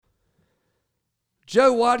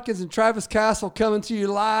Joe Watkins and Travis Castle coming to you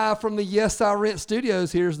live from the Yes I Rent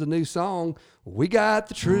studios. Here's the new song. We got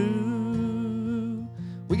the truth.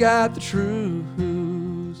 We got the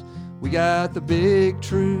truths. We got the big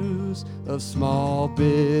truths of small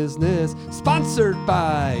business. Sponsored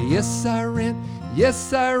by Yes I Rent.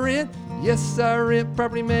 Yes I Rent. Yes I Rent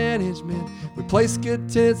Property Management. We place good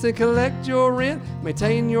tenants and collect your rent.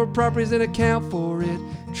 Maintain your properties and account for it.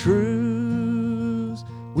 Truths.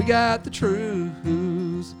 We got the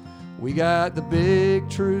truths. We got the big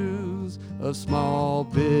truths of small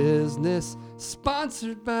business.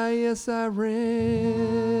 Sponsored by Yes I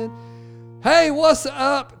Rent. Hey, what's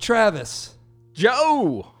up, Travis?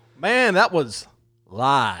 Joe, man, that was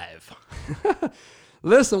live.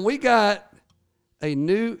 Listen, we got a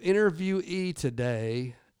new interviewee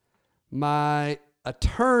today. My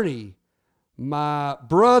attorney, my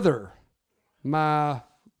brother, my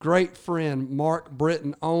great friend, Mark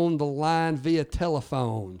Britton, on the line via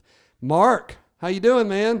telephone. Mark, how you doing,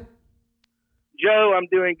 man? Joe, I'm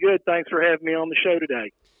doing good. Thanks for having me on the show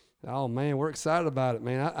today. Oh man, we're excited about it,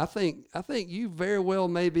 man. I think you very well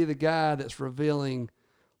may be the guy that's revealing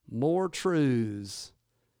more truths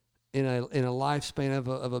in a lifespan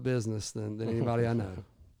of a business than anybody I know.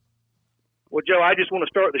 Well, Joe, I just want to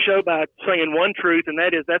start the show by saying one truth, and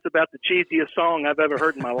that is that's about the cheesiest song I've ever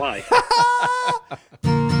heard in my life.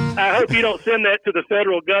 I hope you don't send that to the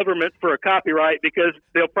federal government for a copyright because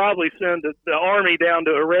they'll probably send the Army down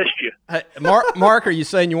to arrest you. Hey, Mark, are you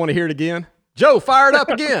saying you want to hear it again? Joe, fire it up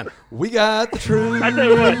again. We got the truth. I tell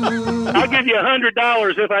you what, I'll give you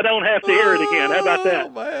 $100 if I don't have to hear it again. How about that? Oh,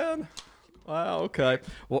 man. Wow, okay.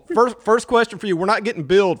 Well, first question for you. We're not getting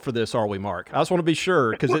billed for this, are we, Mark? I just want to be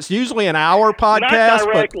sure because it's usually an hour podcast. Not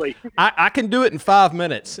directly. But I can do it in 5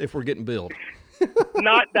 minutes if we're getting billed.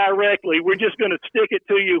 Not directly. We're just going to stick it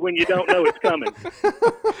to you when you don't know it's coming.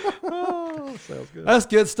 Oh, sounds good. That's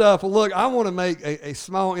good stuff. Well, look, I want to make a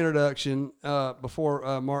small introduction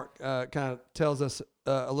before Mark kind of tells us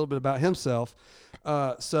a little bit about himself.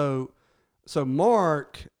 So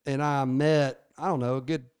Mark and I met, I don't know, a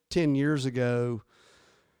good 10 years ago,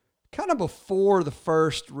 kind of before the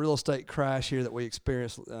first real estate crash here that we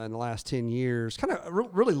experienced in the last 10 years, kind of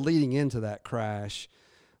really leading into that crash.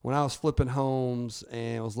 When I was flipping homes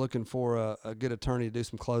and was looking for a good attorney to do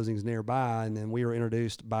some closings nearby, and then we were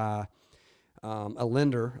introduced by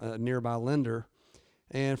a nearby lender.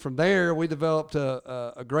 And from there, we developed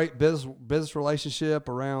a great business relationship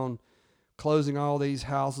around closing all these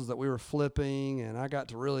houses that we were flipping. And I got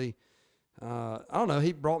to really, I don't know,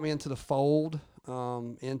 he brought me into the fold,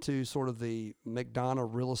 into sort of the McDonough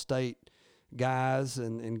real estate guys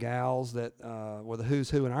and gals that were the who's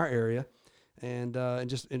who in our area. And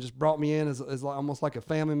just brought me in as almost like a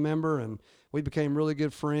family member, and we became really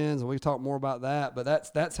good friends, and we talked more about that. But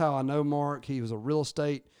that's how I know Mark. He was a real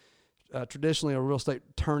estate, traditionally a real estate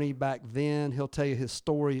attorney back then. He'll tell you his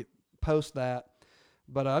story post that.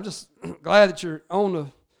 But I'm just glad that you're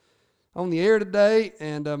on the air today.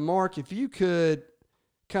 And Mark, if you could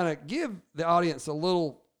kind of give the audience a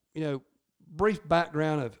little, brief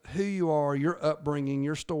background of who you are, your upbringing,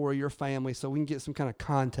 your story, your family, so we can get some kind of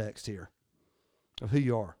context here of who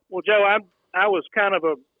you are. Well, Joe, I was kind of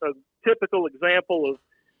a typical example of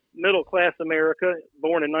middle-class America,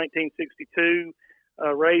 born in 1962,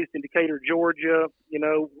 raised in Decatur, Georgia,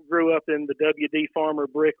 grew up in the W.D. Farmer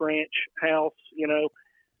brick ranch house,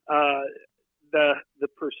 the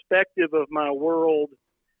perspective of my world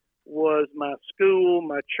was my school,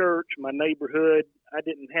 my church, my neighborhood. I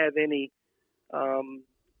didn't have any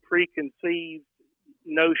preconceived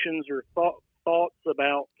notions or thoughts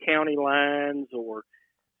about county lines or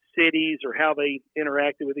cities or how they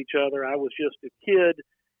interacted with each other. I was just a kid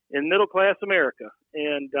in middle-class America,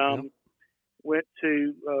 and went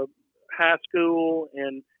to high school,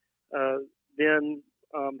 and then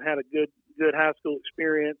had a good high school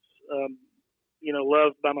experience.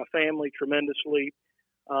 Loved by my family tremendously.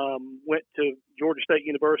 Went to Georgia State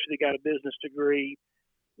University, got a business degree.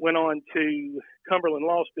 Went on to Cumberland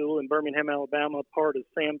Law School in Birmingham, Alabama, part of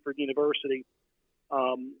Samford University,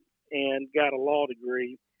 and got a law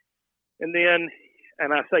degree. And then,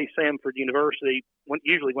 and I say Samford University,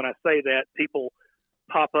 usually when I say that, people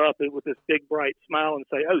pop up with this big bright smile and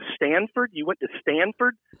say, "Oh, Stanford? You went to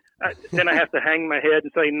Stanford?" Then I have to hang my head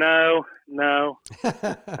and say, no,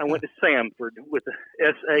 I went to Samford with the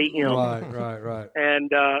S-A-M. Right.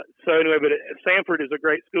 And so anyway, but Samford is a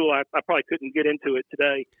great school. I probably couldn't get into it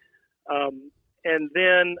today. And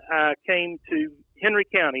then I came to Henry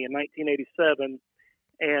County in 1987,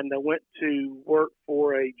 and I went to work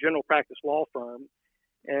for a general practice law firm.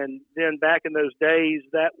 And then back in those days,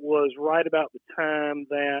 that was right about the time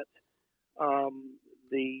that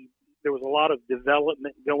There was a lot of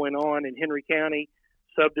development going on in Henry County.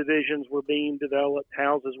 Subdivisions were being developed,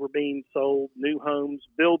 houses were being sold, new homes,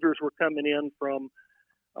 builders were coming in from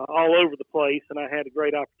all over the place, and I had a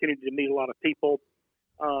great opportunity to meet a lot of people,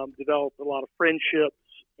 develop a lot of friendships,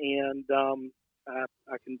 and a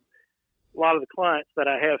lot of the clients that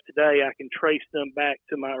I have today, I can trace them back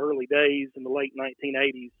to my early days in the late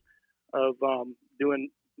 1980s of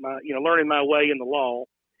learning my way in the law.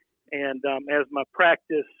 And as my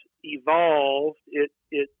practice evolved, it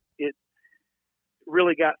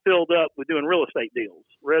really got filled up with doing real estate deals,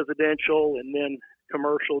 residential and then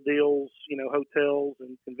commercial deals, hotels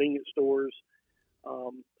and convenience stores,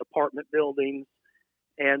 apartment buildings.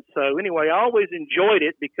 And so anyway, I always enjoyed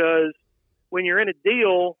it because when you're in a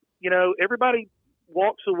deal, everybody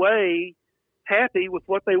walks away happy with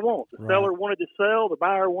what they want. The seller wanted to sell, the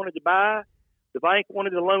buyer wanted to buy, the bank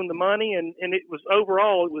wanted to loan the money, and it was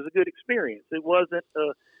overall, it was a good experience. It wasn't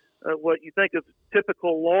what you think of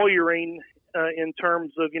typical lawyering in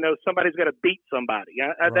terms of, somebody's got to beat somebody.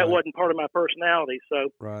 That wasn't part of my personality.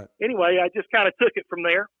 So anyway, I just kind of took it from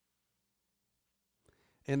there.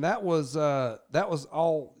 And that was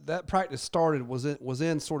all that practice started was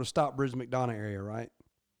in sort of Stockbridge, McDonough area, right?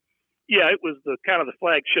 Yeah, it was the kind of the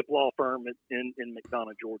flagship law firm in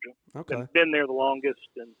McDonough, Georgia. Okay. Been there the longest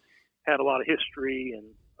and had a lot of history,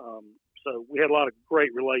 and so we had a lot of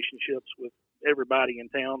great relationships with everybody in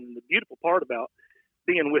town. And the beautiful part about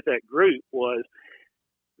being with that group was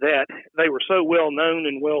that they were so well known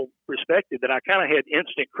and well respected that I kind of had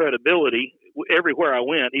instant credibility everywhere I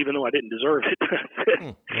went, even though I didn't deserve it.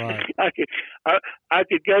 Right. I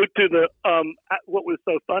could go to the what was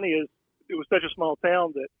so funny is it was such a small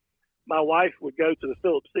town that my wife would go to the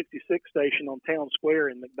Phillips 66 station on Town Square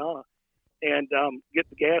in McDonough and get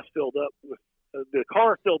the gas filled up with the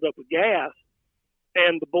car filled up with gas.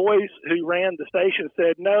 And the boys who ran the station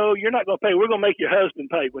said, "No, you're not going to pay. We're going to make your husband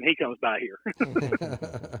pay when he comes by here."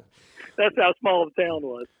 That's how small the town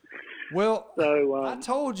was. Well, so I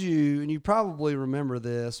told you, and you probably remember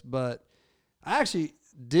this, but I actually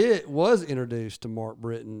was introduced to Mark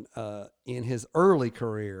Britton in his early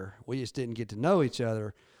career. We just didn't get to know each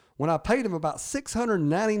other when I paid him about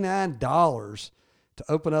 $699 to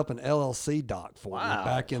open up an LLC doc for me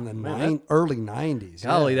back in the early 90s.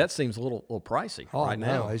 Golly, that seems a little pricey right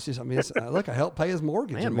now. It's just, look, I helped pay his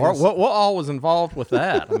mortgage. Man, Mark, what all was involved with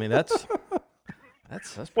that?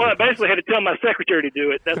 that's well, I basically had to tell my secretary to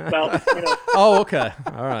do it. That's about, Oh, okay.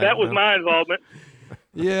 All right. That was my involvement.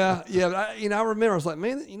 Yeah. But I remember I was like,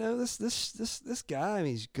 man, this guy,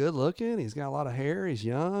 he's good looking. He's got a lot of hair. He's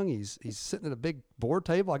young. He's sitting at a big board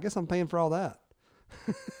table. I guess I'm paying for all that.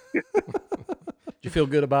 Did you feel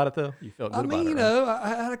good about it though? You felt good about it. Right?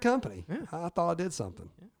 I had a company. Yeah. I thought I did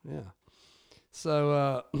something. Yeah.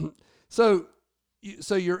 So, so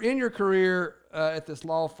you're in your career at this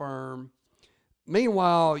law firm.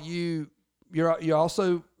 Meanwhile, you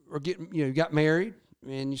also are getting, you got married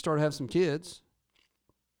and you started having some kids.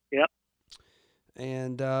 Yep.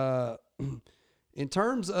 And in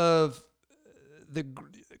terms of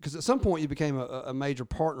because at some point you became a major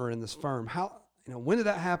partner in this firm. When did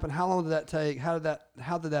that happen? How long did that take? How did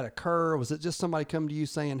that occur? Was it just somebody come to you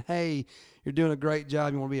saying, "Hey, you're doing a great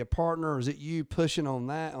job. You want to be a partner," or is it you pushing on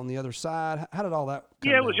the other side? How did all that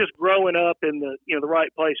come it was just growing up in the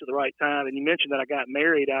right place at the right time. And you mentioned that I got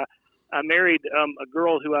married. I married a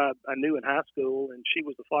girl who I knew in high school, and she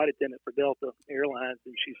was a flight attendant for Delta Airlines.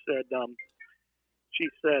 And she said,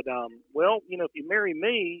 "Well, if you marry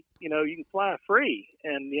me, you can fly free."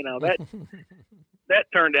 And that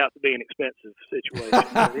turned out to be an expensive situation.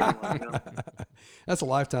 But anyway, That's a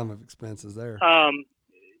lifetime of expenses there.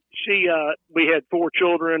 We had 4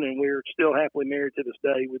 children, and we're still happily married to this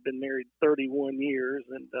day. We've been married 31 years,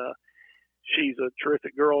 and she's a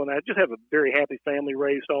terrific girl. And I just have a very happy family.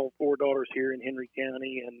 Raised all 4 daughters here in Henry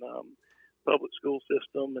County and public school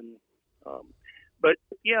system. And but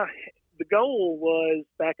yeah, the goal was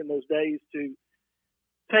back in those days to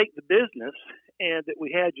take the business and that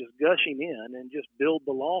we had just gushing in and just build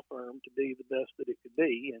the law firm to be the best that it could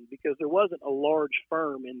be. And because there wasn't a large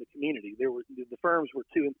firm in the community, the firms were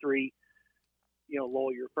 2 and 3,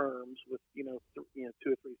 lawyer firms with, 2 or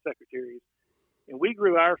 3 secretaries. And we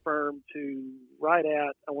grew our firm to right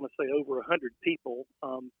at, I want to say over 100 people,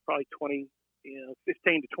 probably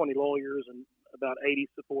 15 to 20 lawyers and about 80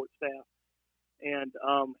 support staff. And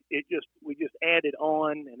we just added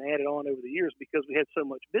on over the years because we had so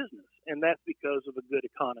much business, and that's because of a good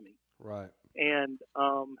economy. Right. And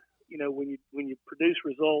when you produce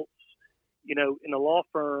results, in a law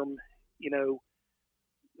firm,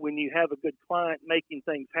 when you have a good client making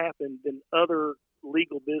things happen, then other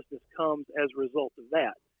legal business comes as a result of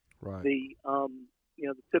that. Right. The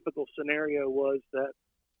typical scenario was that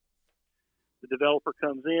the developer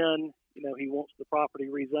comes in, he wants the property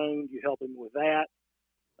rezoned, you help him with that.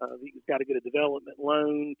 He's got to get a development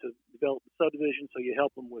loan to develop the subdivision, so you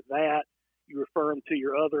help him with that. You refer him to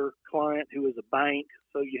your other client who is a bank,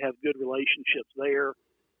 so you have good relationships there.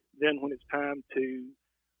 Then when it's time to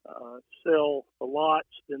sell the lots,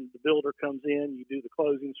 then the builder comes in, you do the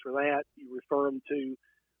closings for that. You refer them to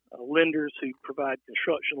lenders who provide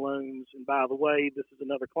construction loans. And by the way, this is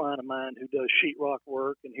another client of mine who does sheetrock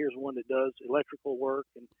work, and here's one that does electrical work,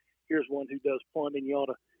 and here's one who does plumbing. You ought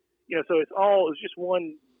to, so it's just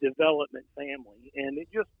one development family, and it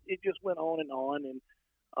just went on, and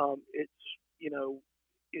it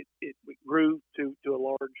grew to a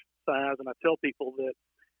large size. And I tell people that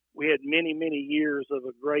we had many, many years of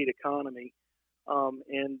a great economy,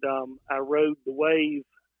 and I rode the wave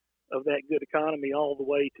of that good economy all the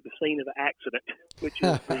way to the scene of the accident, which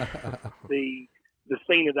is the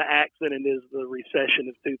scene of the accident is the recession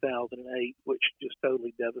of 2008, which just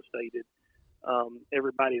totally devastated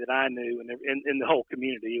everybody that I knew and the whole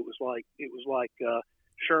community. It was like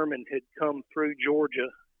Sherman had come through Georgia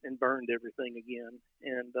and burned everything again,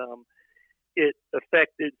 and it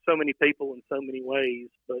affected so many people in so many ways.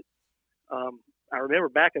 But I remember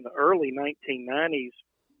back in the early 1990s,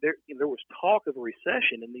 there was talk of a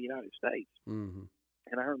recession in the United States. Mm-hmm.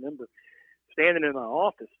 And I remember standing in my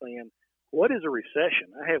office saying, what is a recession?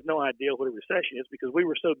 I have no idea what a recession is, because we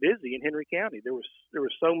were so busy in Henry County. There was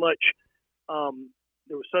so much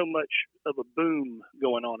of a boom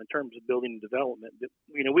going on in terms of building and development that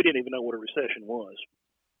we didn't even know what a recession was.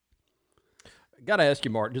 Got to ask you,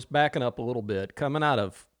 Mark, just backing up a little bit, coming out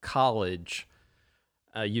of college,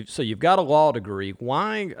 you've got a law degree.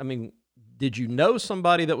 Why? I mean, did you know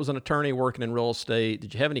somebody that was an attorney working in real estate?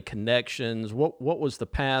 Did you have any connections? What was the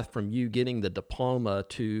path from you getting the diploma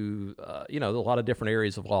to, a lot of different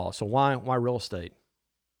areas of law? So why real estate?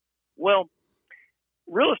 Well,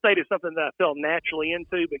 real estate is something that I fell naturally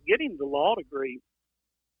into, but getting the law degree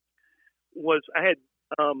was, I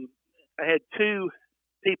had two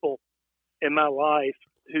people in my life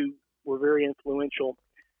who were very influential,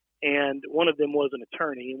 and one of them was an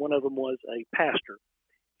attorney and one of them was a pastor.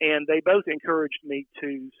 And they both encouraged me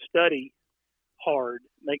to study hard,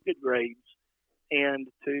 make good grades, and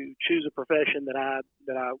to choose a profession that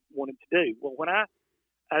I wanted to do. Well, when I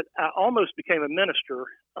almost became a minister,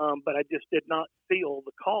 but I just did not feel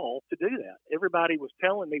the call to do that. Everybody was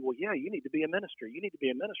telling me, well, yeah, you need to be a minister. You need to be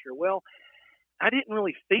a minister. Well, I didn't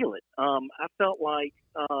really feel it. I felt like,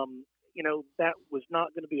 that was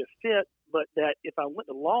not going to be a fit, but that if I went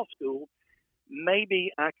to law school,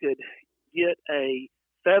 maybe I could get a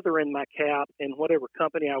feather in my cap, and whatever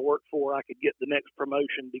company I worked for, I could get the next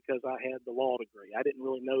promotion because I had the law degree. I didn't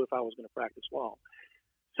really know if I was going to practice law.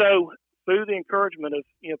 So through the encouragement of,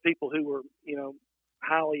 people who were,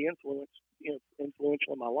 highly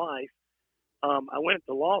influential in my life, I went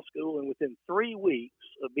to law school, and within 3 weeks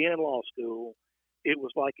of being in law school, it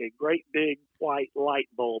was like a great big white light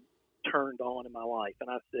bulb turned on in my life. And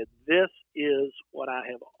I said, this is what I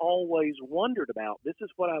have always wondered about. This is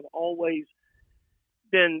what I've always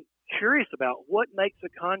been curious about. What makes a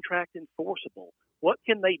contract enforceable? What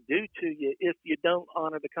can they do to you if you don't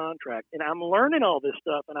honor the contract? And I'm learning all this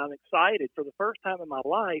stuff, and I'm excited. For the first time in my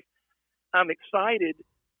life, I'm excited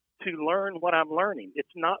to learn what I'm learning.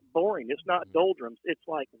 It's not boring. It's not doldrums. It's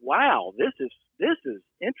like, wow, this is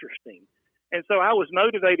interesting. And so I was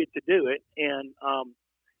motivated to do it, and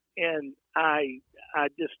I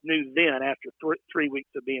just knew then, after 3 weeks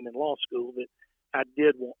of being in law school, that I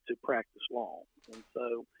did want to practice law. And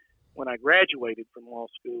so when I graduated from law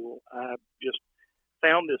school, I just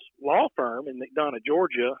found this law firm in McDonough,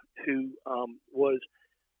 Georgia, who was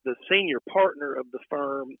the senior partner of the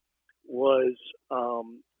firm, was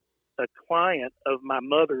a client of my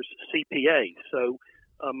mother's CPA. So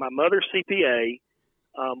my mother's CPA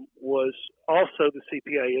was also the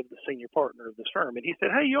CPA of the senior partner of this firm. And he said,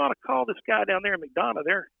 hey, you ought to call this guy down there in McDonough.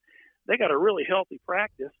 They got a really healthy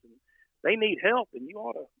practice, and they need help, and you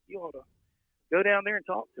ought to go down there and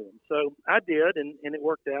talk to them. So I did, and it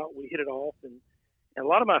worked out. We hit it off, and a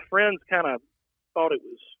lot of my friends kind of thought it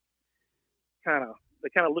was they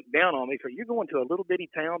kind of looked down on me for, you're going to a little bitty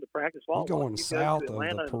town to practice law. You're going south of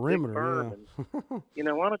the perimeter, yeah.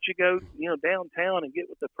 And why don't you go, downtown and get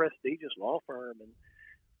with a prestigious law firm?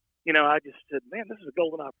 And I just said, man, this is a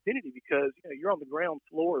golden opportunity, because you're on the ground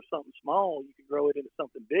floor of something small, you could grow it into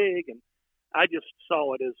something big. And I just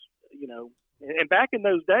saw it as, and back in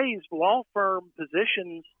those days, law firm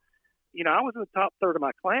positions, I was in the top third of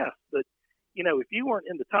my class, but if you weren't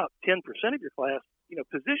in the top 10% of your class,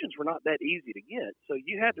 positions were not that easy to get. So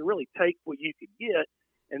you had to really take what you could get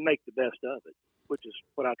and make the best of it, which is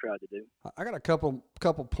what I tried to do. I got a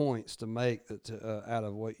couple points to make out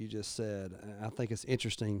of what you just said. I think it's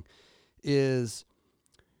interesting. Is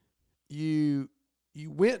you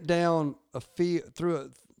went down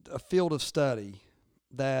through a field of study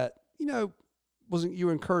that wasn't you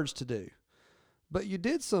were encouraged to do, but you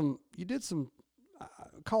did some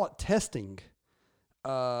call it testing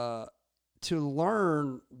to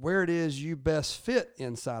learn where it is you best fit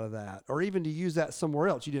inside of that, or even to use that somewhere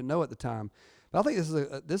else you didn't know at the time. But I think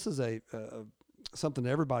this is a something that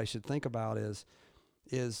everybody should think about is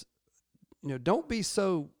don't be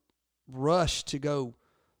so rushed to go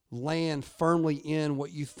land firmly in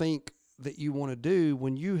what you think that you want to do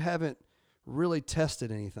when you haven't really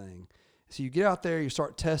tested anything. So you get out there, you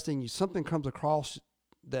start testing, something comes across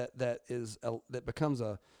that becomes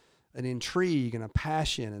an intrigue and a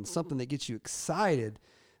passion and something that gets you excited.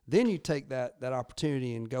 Then you take that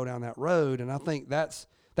opportunity and go down that road. And I think that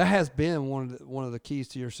has been one of the keys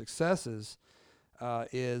to your successes,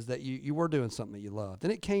 is that you were doing something that you loved.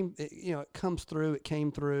 And it came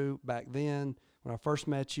through back then when I first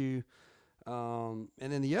met you. And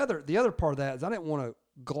then the other part of that is I didn't want to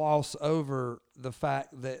gloss over the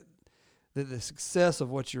fact that the success of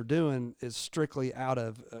what you're doing is strictly out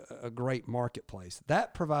of a great marketplace.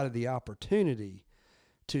 That provided the opportunity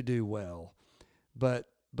to do well, but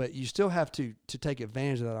you still have to take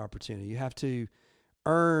advantage of that opportunity. You have to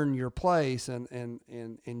earn your place, and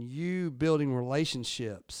you building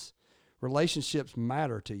relationships. Relationships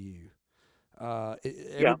matter to you.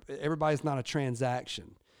 Everybody's not a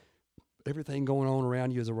transaction. Everything going on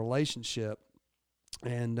around you is a relationship,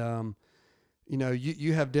 and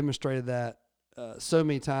you have demonstrated that so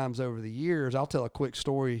many times over the years. I'll tell a quick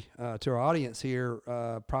story to our audience here.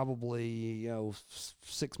 Probably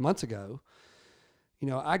 6 months ago,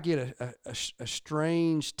 I get a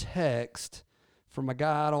strange text from a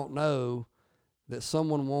guy I don't know that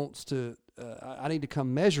someone wants to. I need to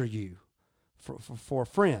come measure you for a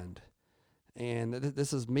friend. And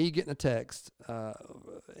this is me getting a text,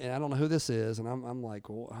 and I don't know who this is, and I'm like,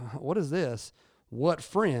 well, what is this? What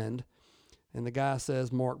friend? And the guy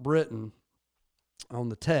says Mark Britton on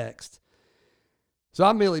the text. So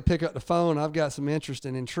I immediately pick up the phone. I've got some interest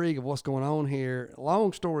and intrigue of what's going on here.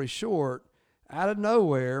 Long story short, out of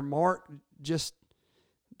nowhere, Mark just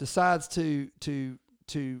decides to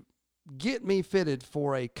get me fitted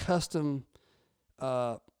for a custom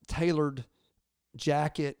tailored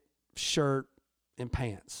jacket, shirt, and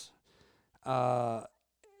pants.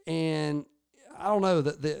 And I don't know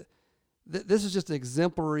that this is just an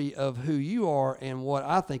exemplary of who you are, and what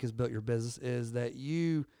I think has built your business is that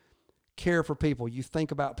you care for people, you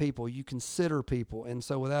think about people, you consider people, and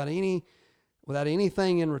so without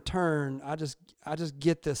anything in return, I just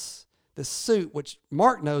get this suit, which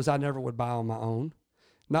Mark knows I never would buy on my own.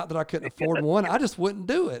 Not that I couldn't afford one. I just wouldn't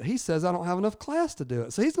do it. He says I don't have enough class to do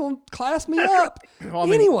it. So he's going to class me up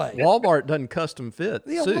anyway. Walmart doesn't custom fit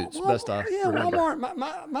suits, best I remember.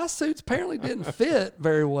 Walmart, my suits apparently didn't fit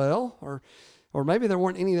very well, or maybe there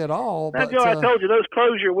weren't any at all. Now, but, Joe, I told you those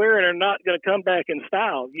clothes you're wearing are not going to come back in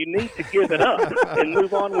style. You need to give it up and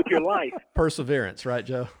move on with your life. Perseverance, right,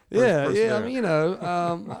 Joe? Yeah. I mean,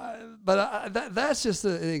 but that's just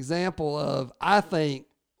an example of, I think,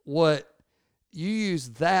 what you use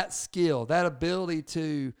that skill, that ability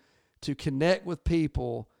to connect with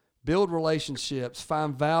people, build relationships,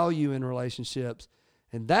 find value in relationships,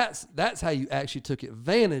 and that's how you actually took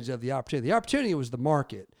advantage of the opportunity. The opportunity was the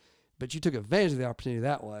market, but you took advantage of the opportunity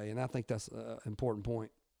that way, and I think that's an important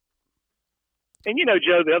point. And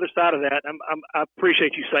Joe, the other side of that, I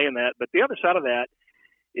appreciate you saying that, but the other side of that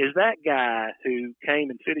is that guy who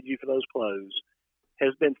came and fitted you for those clothes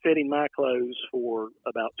has been fitting my clothes for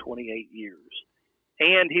about 28 years.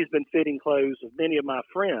 And he's been fitting clothes of many of my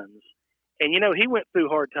friends. And, he went through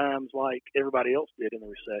hard times like everybody else did in the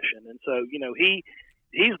recession. And so,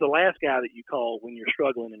 he's the last guy that you call when you're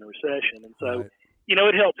struggling in a recession. And so, right.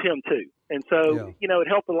 It helped him too. And so, it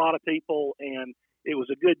helped a lot of people. And it was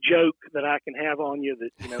a good joke that I can have on you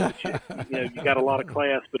that, you got a lot of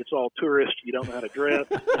class, but it's all tourist. You don't know how to dress.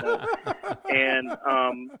 And,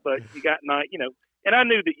 but you got and I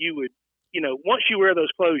knew that you would, once you wear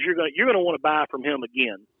those clothes, you're going to want to buy from him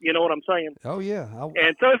again. You know what I'm saying? Oh yeah.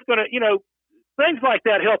 And so it's going to, things like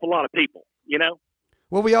that help a lot of people,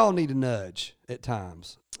 Well, we all need a nudge at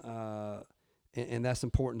times. And that's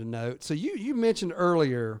important to note. So you mentioned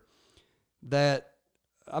earlier that,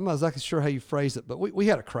 I'm not exactly sure how you phrased it, but we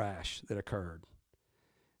had a crash that occurred.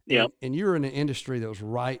 Yeah. And you were in an industry that was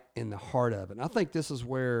right in the heart of it. And I think this is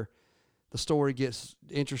where the story gets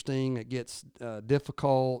interesting, it gets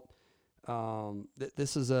difficult.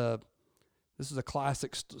 This is a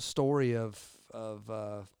classic story of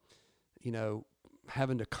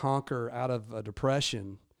having to conquer out of a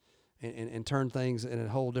depression and turn things in a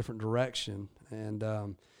whole different direction. And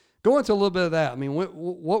go into a little bit of that. I mean, what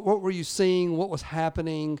were you seeing? What was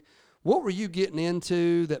happening? What were you getting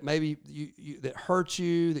into that maybe that hurt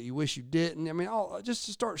you, that you wish you didn't? I mean, just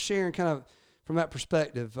to start sharing kind of from that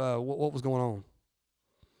perspective, what was going on?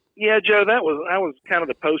 Yeah, Joe, I was kind of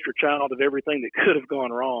the poster child of everything that could have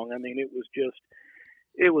gone wrong. I mean, it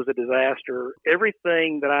was a disaster.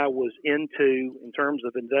 Everything that I was into in terms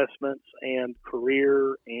of investments and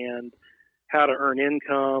career and how to earn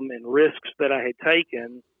income and risks that I had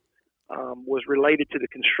taken was related to the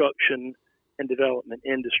construction and development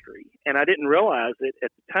industry. And I didn't realize it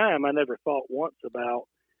at the time. I never thought once about,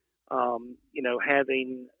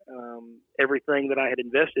 having everything that I had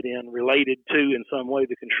invested in related to, in some way,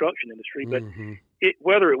 the construction industry. But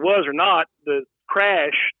whether it was or not, the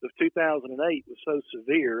crash of 2008 was so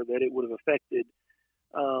severe that it would have affected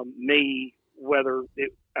me, whether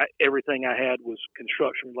everything I had was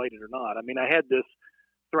construction related or not. I mean, I had this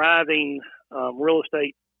thriving real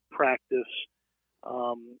estate practice.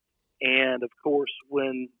 And of course,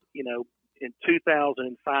 when, in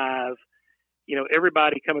 2005,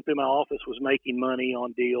 everybody coming through my office was making money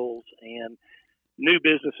on deals and new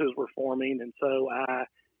businesses were forming. And so I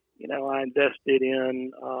invested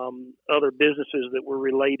in other businesses that were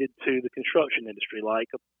related to the construction industry, like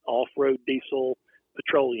an off-road diesel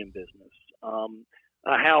petroleum business,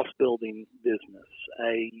 a house building business,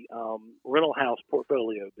 a rental house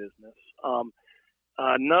portfolio business,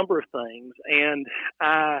 a number of things. And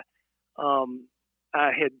I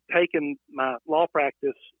had taken my law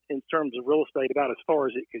practice in terms of real estate about as far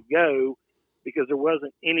as it could go, because there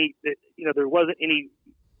wasn't any, it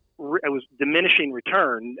was diminishing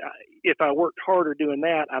return. If I worked harder doing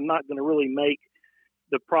that, I'm not going to really make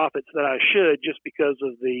the profits that I should, just because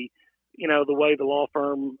of the way the law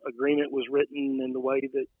firm agreement was written and the way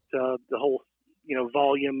that the whole,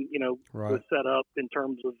 volume, Right. was set up in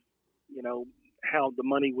terms of, how the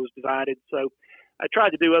money was divided. So I tried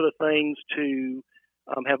to do other things to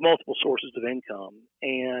have multiple sources of income.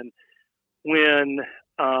 And when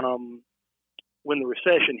the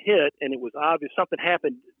recession hit, and it was obvious something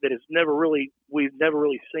happened that we've never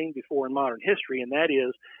really seen before in modern history, and that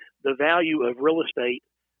is the value of real estate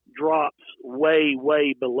drops way,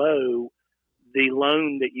 way below the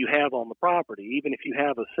loan that you have on the property. Even if you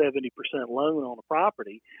have a 70% loan on a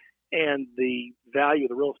property and the value of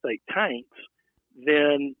the real estate tanks,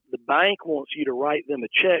 then the bank wants you to write them a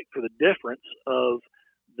check for the difference of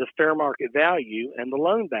the fair market value and the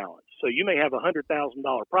loan balance. So you may have a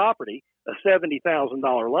 $100,000 property, a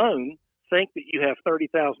 $70,000 loan, think that you have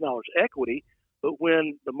 $30,000 equity, but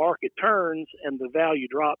when the market turns and the value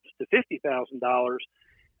drops to $50,000,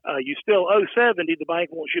 you still owe $70,000. The bank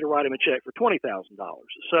wants you to write them a check for $20,000.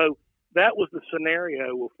 So that was the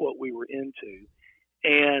scenario of what we were into.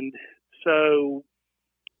 And so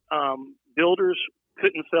builders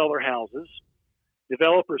couldn't sell their houses.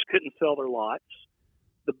 Developers couldn't sell their lots.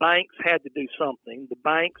 The banks had to do something. The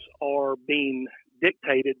banks are being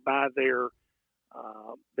dictated by their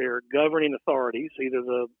governing authorities, either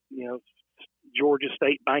the Georgia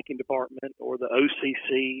State Banking Department or the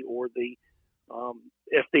OCC or the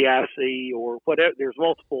FDIC or whatever. There's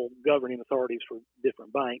multiple governing authorities for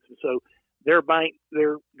different banks, and so their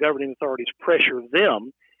governing authorities pressure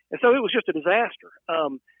them, and so it was just a disaster.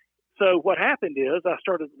 So what happened is I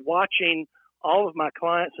started watching all of my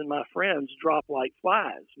clients and my friends drop like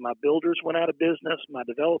flies. My builders went out of business. My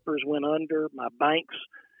developers went under. My banks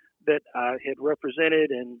that I had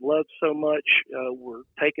represented and loved so much were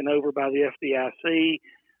taken over by the FDIC,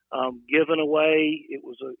 given away. It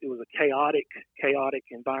was a chaotic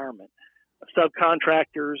environment.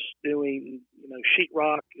 Subcontractors doing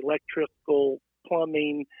sheetrock, electrical,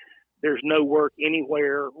 plumbing. There's no work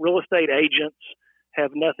anywhere. Real estate agents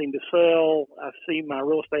have nothing to sell. I see my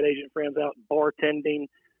real estate agent friends out bartending.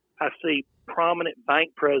 I see prominent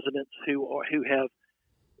bank presidents who have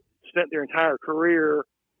spent their entire career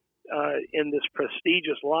in this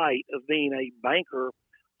prestigious light of being a banker,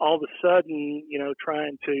 all of a sudden,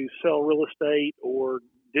 trying to sell real estate or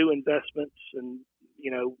do investments and,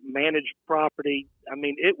 manage property. I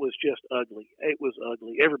mean, it was just ugly. It was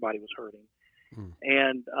ugly. Everybody was hurting.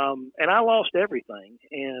 And I lost everything.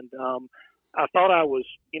 And I thought I was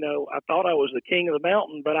the king of the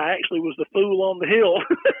mountain, but I actually was the fool on the hill.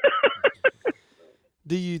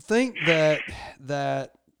 Do you think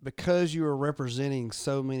that because you were representing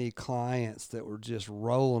so many clients that were just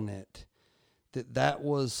rolling it, that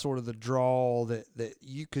was sort of the draw that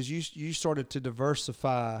you, because you started to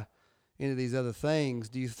diversify into these other things.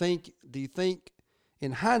 Do you think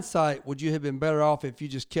in hindsight, would you have been better off if you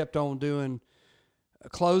just kept on doing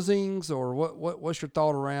closings, or what's your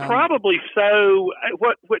thought around? Probably so.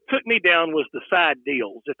 What took me down was the side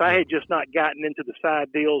deals. If I had just not gotten into the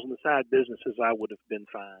side deals and the side businesses, I would have been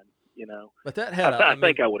fine. But that had I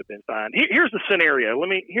think I would have been fine. Here's the scenario.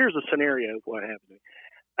 Here's the scenario of what happened to me.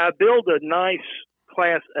 I build a nice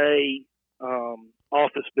Class A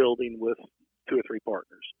office building with 2 or 3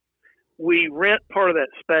 partners. We rent part of that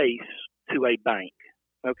space to a bank.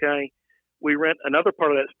 Okay. We rent another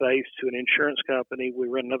part of that space to an insurance company. We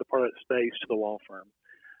rent another part of that space to the law firm.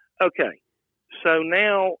 Okay. So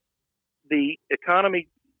now the economy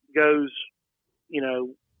goes,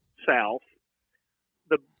 south.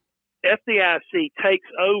 The FDIC takes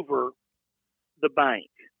over the bank,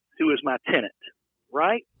 who is my tenant,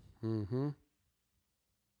 right? Mm-hmm.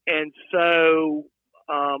 And so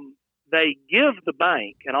they give the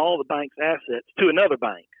bank and all the bank's assets to another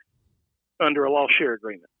bank under a loss share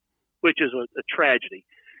agreement, which is a tragedy.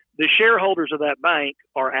 The shareholders of that bank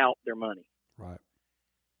are out their money. Right.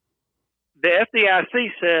 The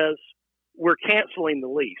FDIC says, we're canceling the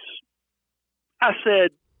lease. I said,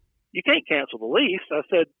 you can't cancel the lease. I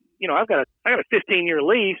said, I got a 15-year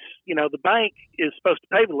lease. The bank is supposed to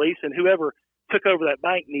pay the lease, and whoever took over that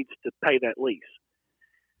bank needs to pay that lease.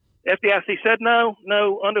 FDIC said, no,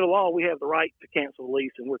 under the law, we have the right to cancel the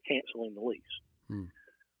lease, and we're canceling the lease.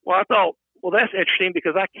 Well, I thought, that's interesting,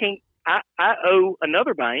 because I owe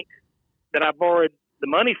another bank that I borrowed the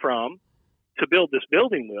money from to build this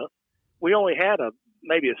building with. We only had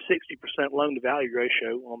maybe a 60% loan to value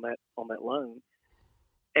ratio on that loan.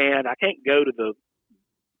 And I can't go to the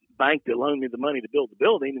bank that loaned me the money to build the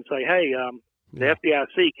building and say, hey, the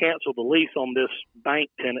FDIC canceled the lease on this bank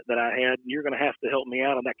tenant that I had, and you're going to have to help me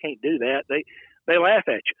out, and I can't do that. They laugh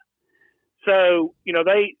at you. So,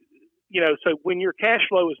 so when your cash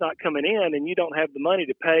flow is not coming in and you don't have the money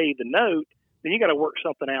to pay the note, then you got to work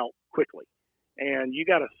something out quickly. And you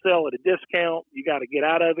got to sell at a discount. You got to get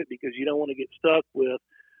out of it, because you don't want to get stuck with,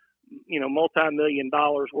 multi-million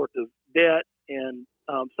dollars worth of debt. And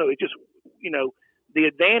so it just, the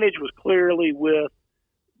advantage was clearly with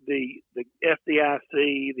the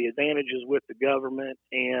FDIC, the advantages with the government,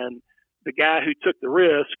 and the guy who took the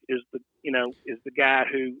risk is the guy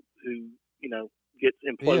who gets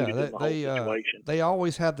imploded in the whole situation. They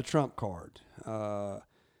always have the trump card.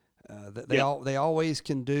 They always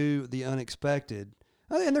can do the unexpected,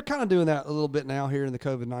 and they're kind of doing that a little bit now here in the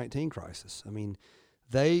COVID-19 crisis. I mean,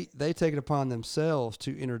 they take it upon themselves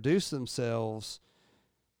to introduce themselves.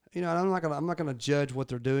 I'm not gonna judge what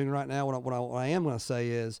they're doing right now. What I am gonna say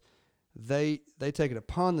is, they take it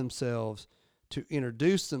upon themselves to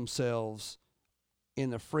introduce themselves in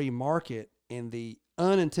the free market, and the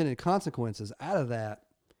unintended consequences out of that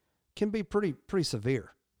can be pretty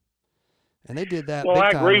severe. And they did that. Well, big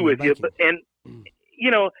I time agree in with the you,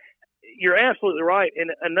 banking. you're absolutely right.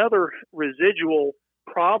 And another residual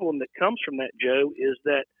problem that comes from that, Joe, is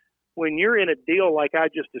that when you're in a deal like I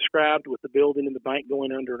just described, with the building and the bank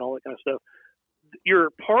going under and all that kind of stuff, your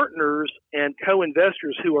partners and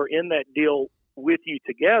co-investors who are in that deal with you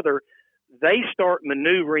together, they start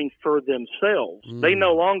maneuvering for themselves. They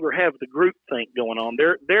no longer have the group think going on.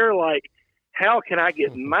 They're like, how can I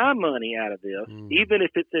get my money out of this, even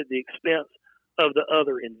if it's at the expense of the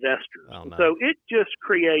other investors? Oh, no. So it just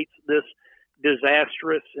creates this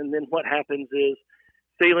disastrous, and then what happens is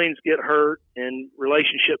feelings get hurt and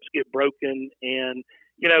relationships get broken. And,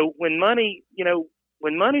 when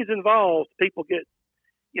money's involved, people get,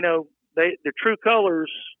 their true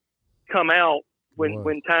colors come out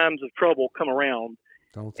when times of trouble come around.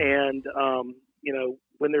 And,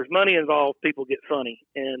 when there's money involved, people get funny,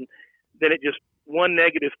 and then it just, one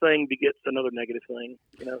negative thing begets another negative thing,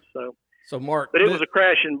 So Mark, but it was a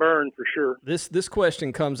crash and burn for sure. This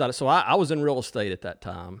question comes out of, so I was in real estate at that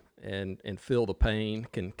time, and feel the pain,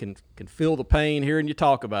 can feel the pain hearing you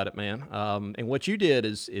talk about it, man. And what you did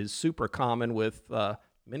is super common with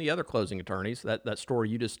many other closing attorneys. That story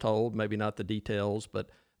you just told, maybe not the details, but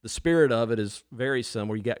the spirit of it is very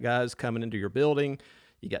similar. You got guys coming into your building,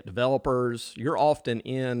 you got developers. You're often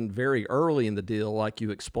in very early in the deal, like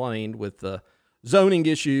you explained, with the zoning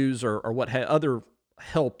issues or what other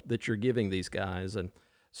help that you're giving these guys. And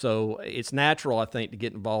so it's natural, I think, to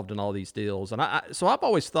get involved in all these deals. And so I've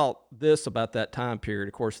always thought this about that time period.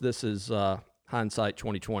 Of course, this is hindsight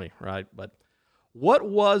 2020, right? But what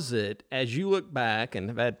was it, as you look back and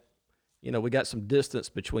have had, we got some distance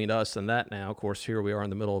between us and that now. Of course, here we are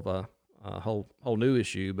in the middle of a whole new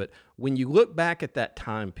issue. But when you look back at that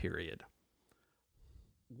time period,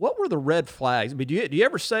 what were the red flags? I mean, do you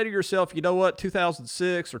ever say to yourself, you know what,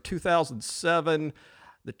 2006 or 2007,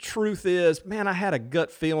 the truth is, man, I had a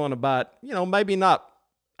gut feeling about, maybe not,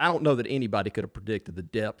 I don't know that anybody could have predicted the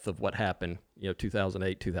depth of what happened,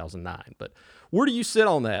 2008, 2009. But where do you sit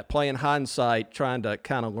on that, playing hindsight, trying to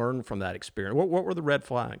kind of learn from that experience? What were the red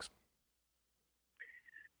flags?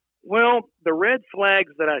 Well, the red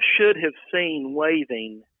flags that I should have seen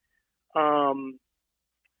waving,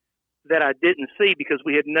 that I didn't see because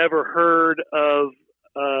we had never heard of,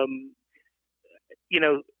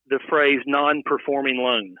 the phrase non-performing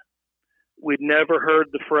loan. We'd never heard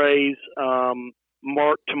the phrase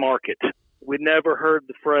mark to market. We'd never heard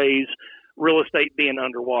the phrase real estate being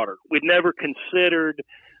underwater. We'd never considered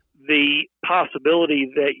the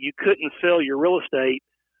possibility that you couldn't sell your real estate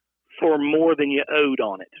for more than you owed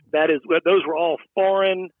on it. Those were all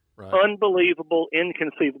foreign, right, unbelievable,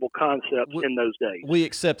 inconceivable concepts in those days. We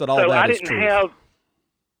accepted all that as true.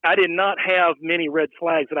 I did not have many red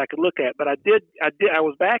flags that I could look at, but I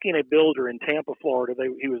was backing a builder in Tampa, Florida.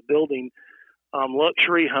 He was building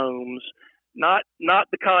luxury homes, not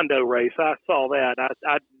the condo race. I saw that.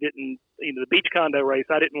 I didn't, the beach condo race.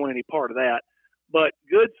 I didn't want any part of that. But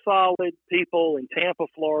good, solid people in Tampa,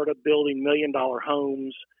 Florida, building $1 million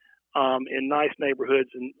homes in nice neighborhoods.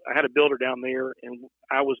 And I had a builder down there, and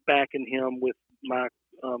I was backing him with my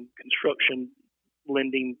construction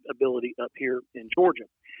lending ability up here in Georgia.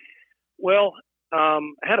 Well, I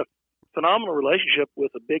had a phenomenal relationship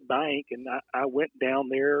with a big bank, and I went down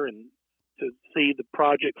there and to see the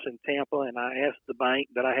projects in Tampa, and I asked the bank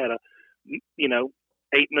that I had a,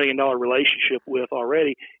 $8 million relationship with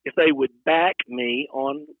already, if they would back me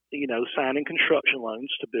on, signing construction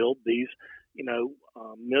loans to build these, $1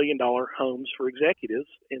 million homes for executives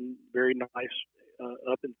in very nice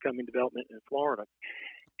up and coming development in Florida.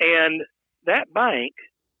 And that bank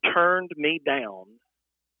turned me down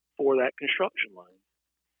for that construction loan.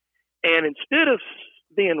 And instead of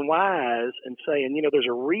being wise and saying, there's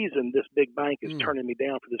a reason this big bank is turning me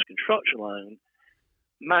down for this construction loan,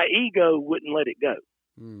 my ego wouldn't let it go.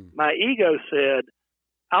 My ego said,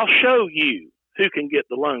 I'll show you who can get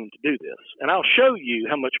the loan to do this, and I'll show you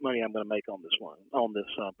how much money I'm going to make on this loan, on this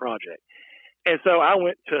project. And so I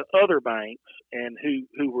went to other banks and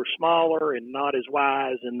who were smaller and not as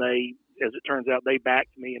wise, and they, as it turns out, they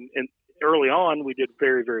backed me. And early on, we did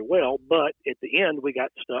very, very well, but at the end, we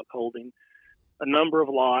got stuck holding a number of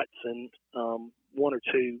lots and one or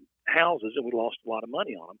two houses, and we lost a lot of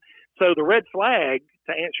money on them. So the red flag,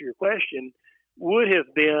 to answer your question, would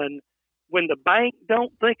have been when the bank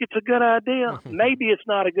don't think it's a good idea, maybe it's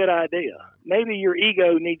not a good idea. Maybe your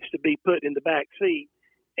ego needs to be put in the back seat,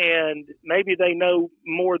 and maybe they know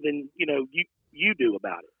more than you do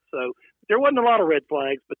about it. So there wasn't a lot of red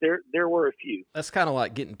flags, but there were a few. That's kind of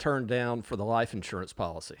like getting turned down for the life insurance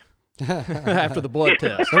policy after the blood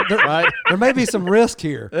test, right? There may be some risk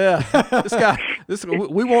here. Yeah,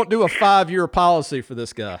 we won't do a 5-year policy for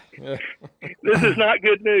this guy. Yeah. This is not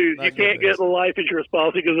good news. You can't get the life insurance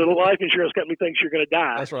policy because the life insurance company thinks you're going to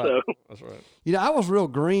die. That's right. So. That's right. I was real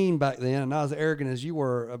green back then, and not as arrogant as you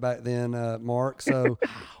were back then, Mark. So,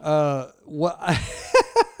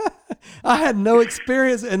 I had no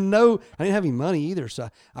experience and I didn't have any money either, so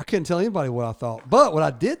I couldn't tell anybody what I thought. But what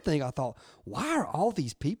I did think, I thought, why are all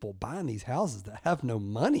these people buying these houses that have no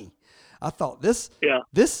money? I thought this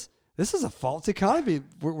is a false economy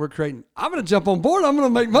we're creating. I'm going to jump on board. I'm going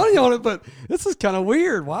to make money on it, but this is kind of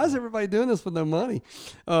weird. Why is everybody doing this with no money?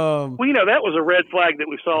 Well, that was a red flag that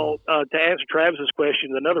we saw. To answer Travis's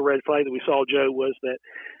question, another red flag that we saw, Joe, was that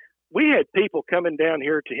we had people coming down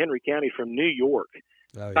here to Henry County from New York,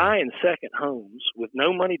 buying second homes with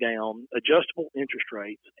no money down, adjustable interest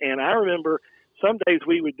rates. And I remember some days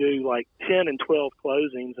we would do like 10 and 12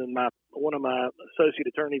 closings, and one of my associate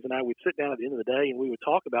attorneys and I would sit down at the end of the day and we would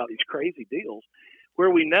talk about these crazy deals where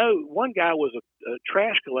we know one guy was a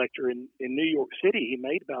trash collector in New York City. He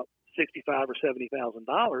made about $65,000 or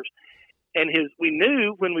 $70,000, and we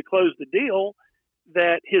knew when we closed the deal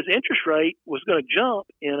that his interest rate was going to jump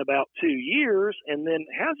in about 2 years, and then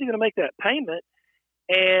how's he going to make that payment?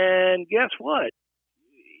 And guess what?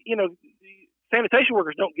 Sanitation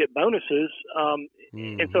workers don't get bonuses.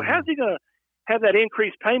 And so how's he going to have that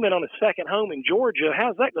increased payment on a second home in Georgia?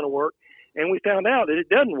 How's that going to work? And we found out that it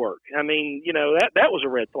doesn't work. I mean, that was a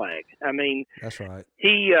red flag. I mean, that's right.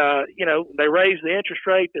 He, they raised the interest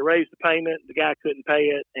rate, they raised the payment, the guy couldn't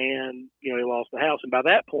pay it, and, he lost the house. And by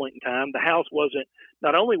that point in time, the house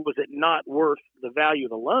not only was it not worth the value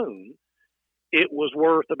of the loan, it was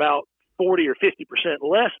worth about 40 or 50%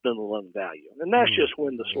 less than the loan value. And that's just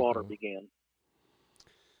when the slaughter began.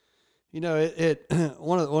 It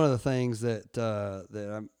one of the things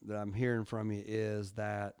that I'm hearing from you is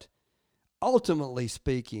that ultimately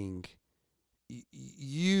speaking,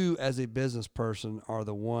 you as a business person are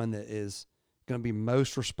the one that is going to be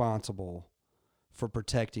most responsible for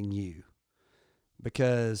protecting you,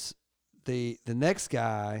 because the next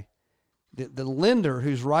guy, the lender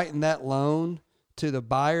who's writing that loan to the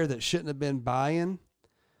buyer that shouldn't have been buying,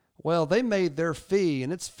 well, they made their fee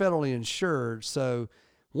and it's federally insured. So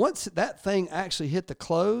once that thing actually hit the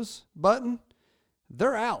close button,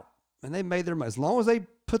 they're out and they made their money. As long as they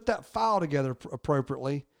put that file together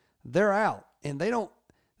appropriately, they're out, and they don't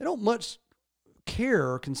much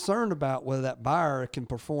care or concerned about whether that buyer can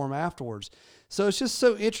perform afterwards. So it's just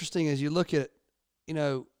so interesting as you look at,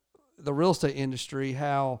 the real estate industry,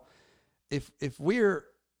 how if we're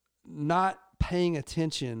not paying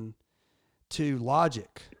attention to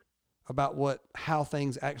logic about how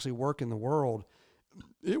things actually work in the world,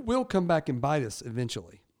 it will come back and bite us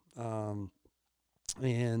eventually.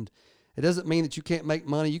 And it doesn't mean that you can't make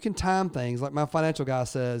money. You can time things. Like my financial guy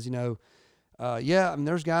says,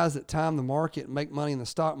 there's guys that time the market and make money in the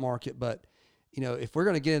stock market, but if we're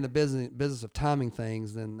going to get in the business of timing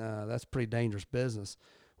things, then that's pretty dangerous business.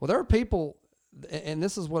 Well, there are people, and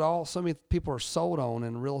this is what so many people are sold on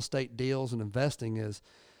in real estate deals and investing is,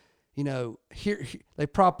 here they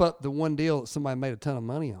prop up the one deal that somebody made a ton of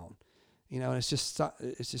money on, and it's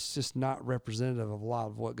just not representative of a lot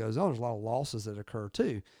of what goes on. There's a lot of losses that occur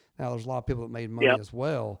too. Now there's a lot of people that made money as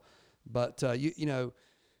well, but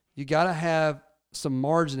you got to have some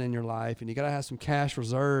margin in your life, and you got to have some cash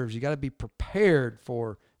reserves. You got to be prepared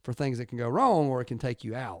for things that can go wrong, or it can take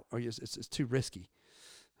you out, or it's too risky.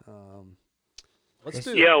 Let's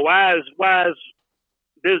do it. Wise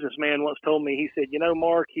businessman once told me, he said,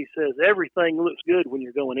 Mark, he says, everything looks good when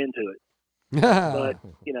you're going into it. But,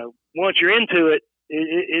 once you're into it,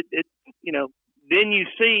 then you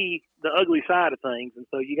see the ugly side of things. And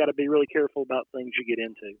so you got to be really careful about things you get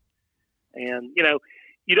into. And,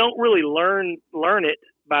 you don't really learn it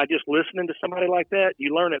by just listening to somebody like that.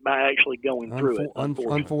 You learn it by actually going through it.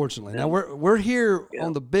 Unfortunately. Now we're here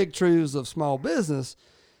on the big truths of small business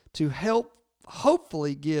to help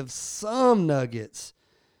hopefully give some nuggets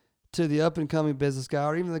to the up and coming business guy,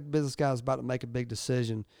 or even the business guy is about to make a big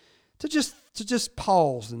decision, to just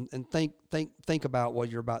pause and think about what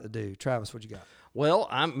you're about to do. Travis, what you got? Well,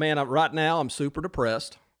 right now I'm super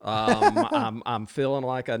depressed. I'm feeling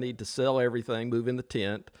like I need to sell everything, move in the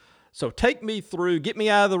tent. So take me through, get me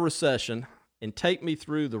out of the recession and take me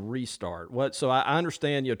through the restart. So I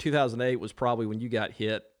understand, 2008 was probably when you got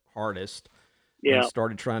hit hardest. Yeah. And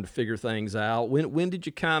started trying to figure things out. When did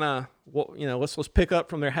you kind of, let's pick up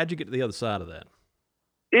from there. How'd you get to the other side of that?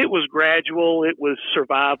 It was gradual. It was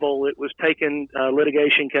survival. It was taking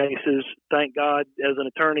litigation cases. Thank God, as an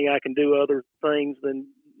attorney, I can do other things than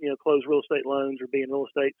close real estate loans or be in real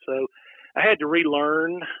estate. So I had to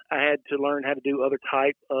relearn. I had to learn how to do other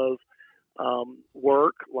type of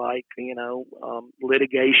work, like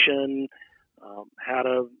litigation, how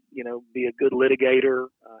to be a good litigator.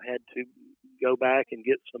 I had to go back and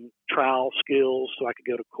get some trial skills so I could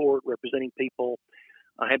go to court representing people.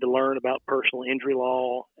 I had to learn about personal injury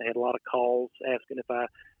law. I had a lot of calls asking if I,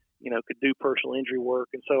 could do personal injury work.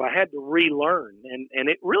 And so I had to relearn, and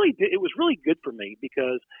it was really good for me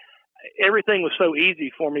because everything was so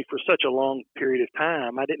easy for me for such a long period of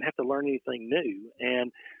time. I didn't have to learn anything new.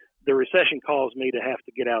 And the recession caused me to have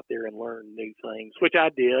to get out there and learn new things, which I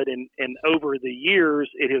did. And over the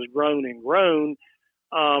years, it has grown and grown.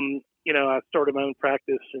 I started my own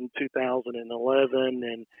practice in 2011,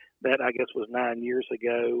 and that I guess was 9 years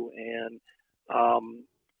ago. And,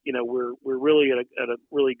 we're really at a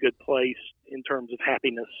really good place in terms of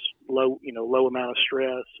happiness, low amount of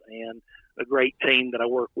stress, and a great team that I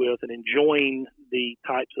work with, and enjoying the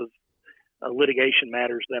types of litigation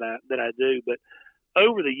matters that I do. But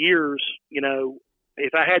over the years,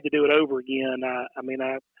 if I had to do it over again,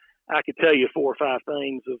 I could tell you 4 or 5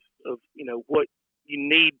 things of what you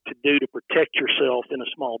need to do to protect yourself in a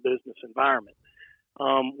small business environment.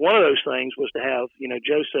 One of those things was to have,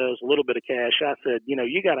 Joe says a little bit of cash. I said,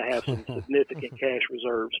 you got to have some significant cash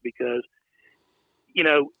reserves because,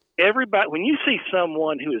 everybody, when you see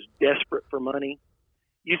someone who is desperate for money,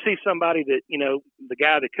 you see somebody that, the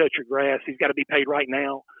guy that cut your grass, he's got to be paid right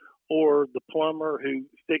now, or the plumber who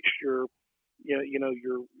fixed your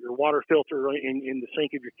water filter in the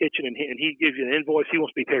sink of your kitchen, and he gives you an invoice. He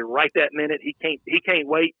wants to be paid right that minute. He can't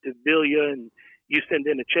wait to bill you and you send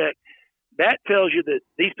in a check. That tells you that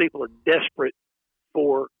these people are desperate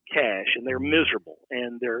for cash and they're miserable,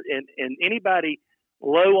 and anybody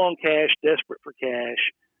low on cash, desperate for cash,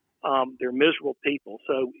 they're miserable people.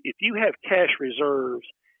 So if you have cash reserves,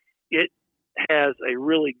 it has a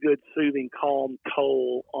really good soothing, calm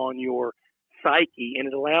toll on your psyche, and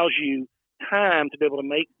it allows you time to be able to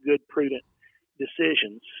make good, prudent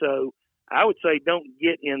decisions. So I would say don't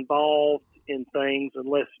get involved in things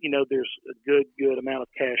unless there's a good amount of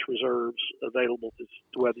cash reserves available to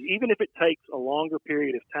whether, even if it takes a longer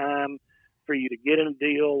period of time for you to get in a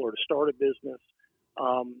deal or to start a business.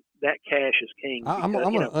 That cash is king. I'm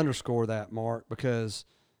going to underscore that, Mark, because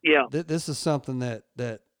this is something that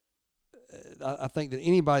I think that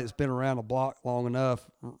anybody that's been around the block long enough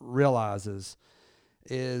realizes,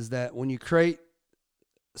 is that when you create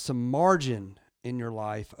some margin in your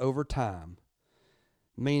life over time,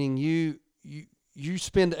 meaning you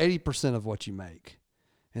spend 80% of what you make,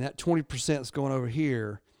 and that 20% is going over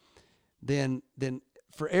here, then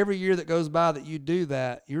for every year that goes by that you do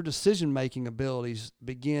that, your decision-making abilities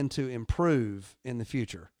begin to improve in the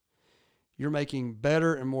future. You're making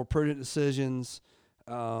better and more prudent decisions.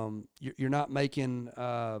 You're not making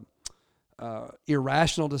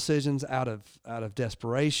irrational decisions out of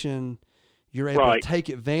desperation. You're able to take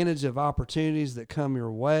advantage of opportunities that come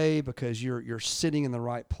your way because you're sitting in the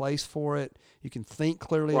right place for it. You can think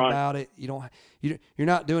clearly about it. You're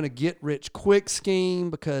not doing a get rich quick scheme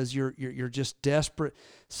because you're just desperate.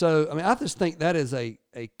 So I mean, I just think that is a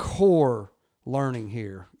core learning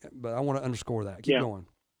here. But I want to underscore that. Keep going.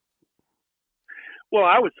 Well,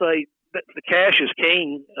 I would say that the cash is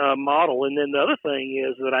king model, and then the other thing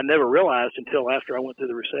is that I never realized until after I went through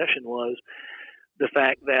the recession was the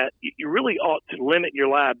fact that you really ought to limit your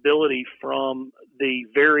liability from the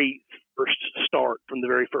very first start, from the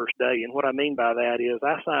very first day. And what I mean by that is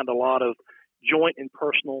I signed a lot of joint and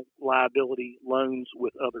personal liability loans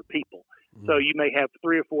with other people. Mm-hmm. So you may have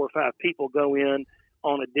 3 or 4 or 5 people go in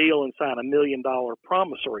on a deal and sign $1 million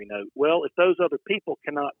promissory note. Well, if those other people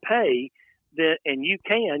cannot pay, then, and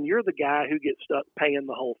you're the guy who gets stuck paying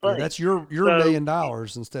the whole thing. Yeah, that's your $1 million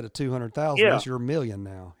instead of $200,000. Yeah. That's your $1 million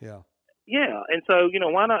now. Yeah. Yeah, and so,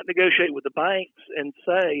 why not negotiate with the banks and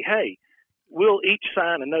say, hey, we'll each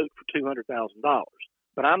sign a note for $200,000,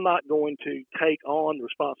 but I'm not going to take on the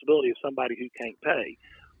responsibility of somebody who can't pay.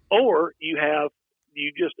 Or you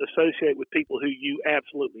just associate with people who you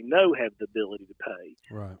absolutely know have the ability to pay,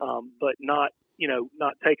 right. But not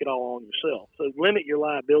take it all on yourself. So limit your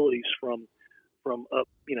liabilities from up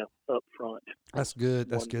front. That's good.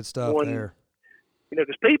 That's good stuff there.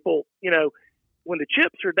 Because people, when the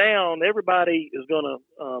chips are down, everybody is going to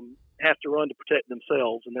have to run to protect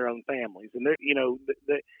themselves and their own families. And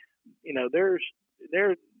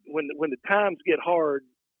when the times get hard,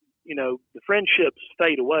 the friendships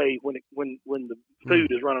fade away when the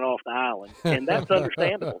food is running off the island, and that's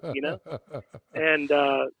understandable, And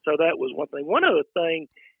so that was one thing. One other thing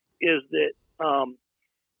is that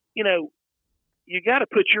you got to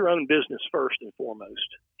put your own business first and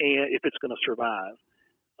foremost, and if it's going to survive.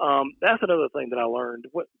 That's another thing that I learned.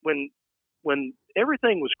 When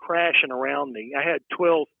everything was crashing around me, I had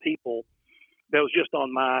 12 people that was just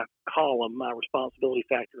on my column, my responsibility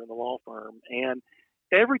factor in the law firm. And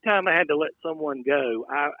every time I had to let someone go,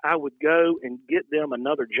 I would go and get them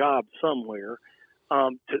another job somewhere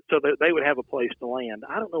so that they would have a place to land.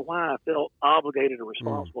 I don't know why I felt obligated or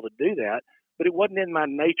responsible to do that, but it wasn't in my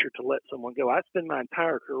nature to let someone go. I spent my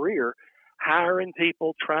entire career hiring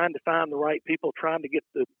people, trying to find the right people, trying to get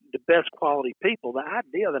the best quality people. The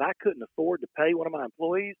idea that I couldn't afford to pay one of my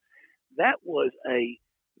employees, that was a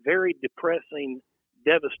very depressing,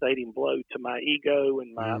 devastating blow to my ego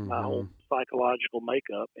and my whole psychological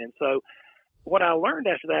makeup. And so what I learned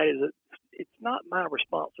after that is that it's not my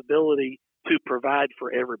responsibility to provide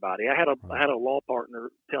for everybody. I had a law partner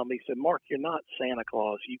tell me, he said, Mark, you're not Santa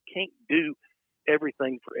Claus. You can't do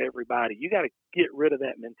everything for everybody. You got to get rid of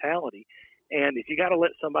that mentality. And if you got to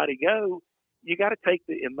let somebody go, you got to take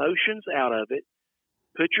the emotions out of it,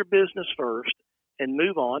 put your business first, and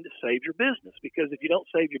move on to save your business. Because if you don't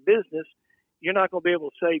save your business, you're not going to be able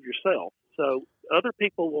to save yourself. So other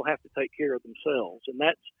people will have to take care of themselves. And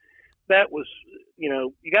that was,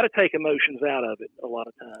 you got to take emotions out of it a lot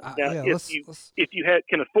of times. Now, if you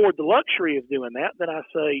can afford the luxury of doing that, then I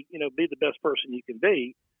say, be the best person you can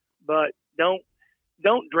be, but don't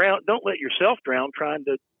drown. Don't let yourself drown trying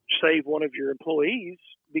to save one of your employees,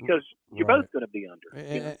 because you're both going to be under.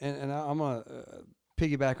 And I'm going to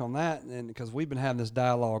piggyback on that, and because we've been having this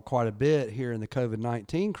dialogue quite a bit here in the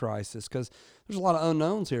COVID-19 crisis, because there's a lot of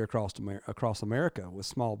unknowns here across America with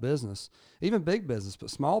small business, even big business, but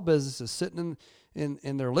small business is sitting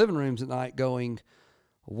in their living rooms at night going,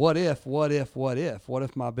 what if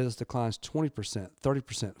my business declines 20%,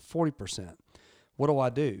 30%, 40%? What do I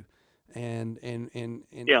do? And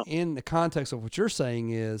Yeah. in the context of what you're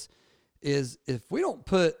saying is if we don't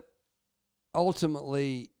put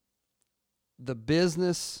ultimately the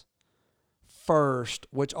business first,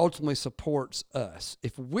 which ultimately supports us,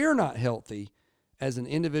 if we're not healthy as an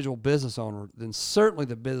individual business owner, then certainly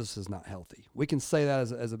the business is not healthy. We can say that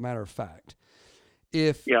as a matter of fact.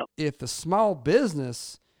 If the small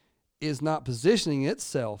business is not positioning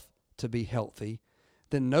itself to be healthy,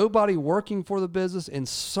 then nobody working for the business and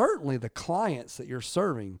certainly the clients that you're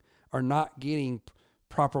serving are not getting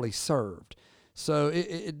properly served. So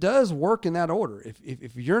it does work in that order.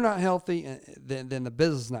 If you're not healthy, then the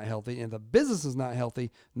business is not healthy, and the business is not healthy,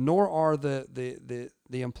 nor are the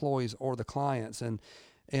employees or the clients. And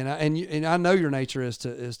I know your nature is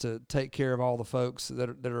to take care of all the folks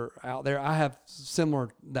that are out there. I have similar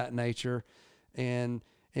that nature, and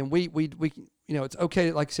we it's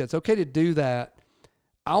okay. Like I said, it's okay to do that.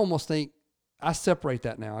 I almost think I separate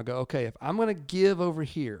that now. I go, okay, if I'm going to give over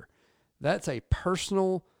here, that's a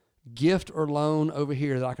personal gift or loan over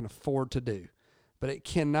here that I can afford to do, but it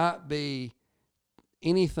cannot be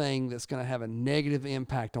anything that's going to have a negative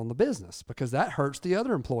impact on the business, because that hurts the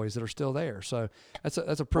other employees that are still there. So that's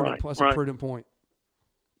a prudent a prudent point.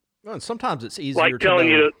 Well, and sometimes it's easier like telling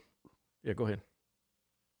you to, yeah, go ahead.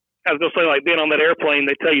 I was going to say, like being on that airplane,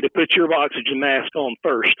 they tell you to put your oxygen mask on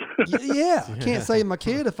first. Yeah, I can't save my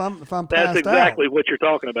kid if I'm passed That's exactly out. what you're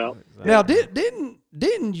talking about. Exactly. Now,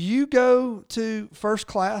 didn't you go to first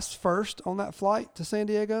class first on that flight to San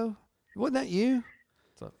Diego? Wasn't that you?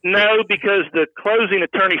 No, because the closing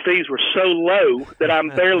attorney fees were so low that I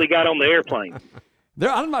barely got on the airplane.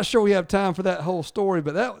 I'm not sure we have time for that whole story,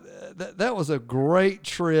 but that was a great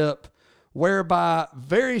trip, whereby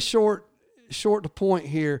very short to point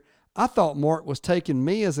here, I thought Mark was taking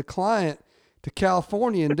me as a client to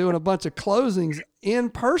California and doing a bunch of closings in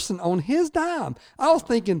person on his dime. I was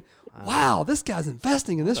thinking, wow, this guy's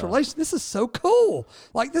investing in this relation. This is so cool.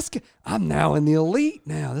 Like this guy, I'm now in the elite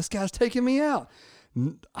now. This guy's taking me out.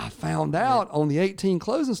 I found out on the 18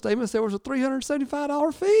 closing statements there was a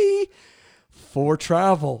 $375 fee for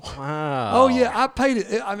travel. Wow. Oh yeah, I paid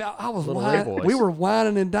it. I mean, I was whining. We were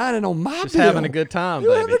whining and dining on my Just bill. having a good time, We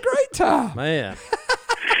were baby. having a great time. Man.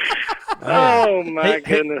 Oh my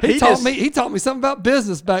goodness! He taught me something about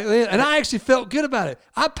business back then, and I actually felt good about it.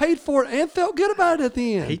 I paid for it and felt good about it at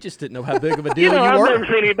the end. He just didn't know how big of a deal I've were. never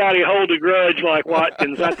seen anybody hold a grudge like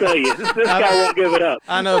Watkins. I tell you, this guy won't give it up.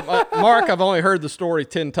 I know, Mark. I've only heard the story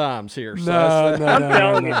 10 times here. So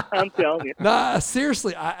I'm telling you. No,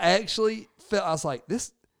 seriously, I actually felt. I was like,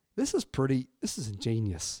 this is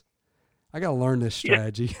ingenious. I got to learn this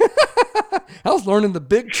strategy. I was learning the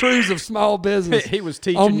big truths of small business. He was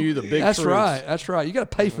teaching you the big That's truths. right. That's right. You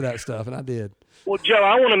got to pay for that stuff, and I did. Well, Joe,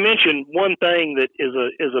 I want to mention one thing that is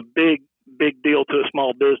a big deal to a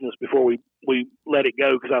small business before we let it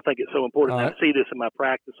go, because I think it's so important. Right. I see this in my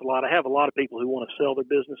practice a lot. I have a lot of people who want to sell their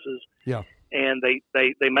businesses. Yeah. And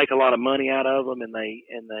they make a lot of money out of them, and they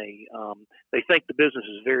think the business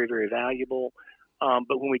is very, very valuable.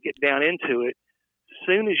 But when we get down into it, as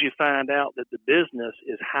soon as you find out that the business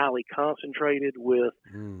is highly concentrated with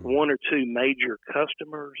one or two major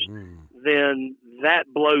customers, then that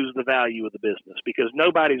blows the value of the business, because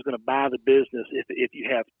nobody's going to buy the business if you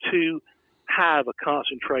have too high of a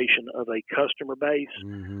concentration of a customer base.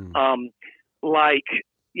 Like,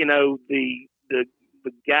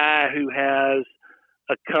 the guy who has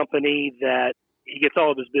a company that he gets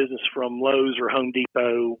all of his business from Lowe's or Home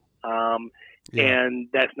Depot, and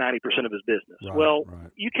that's 90% of his business. Right.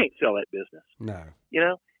 You can't sell that business. No.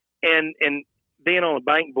 And being on a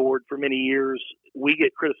bank board for many years, we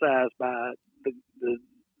get criticized by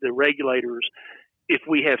the regulators if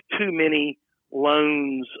we have too many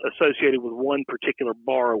loans associated with one particular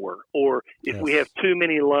borrower, or if we have too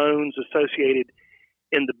many loans associated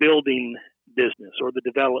in the building business or the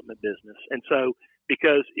development business. And so,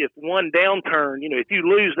 because if one downturn, if you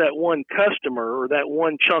lose that one customer or that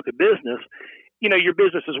one chunk of business, your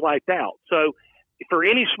business is wiped out. So for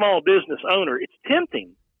any small business owner, it's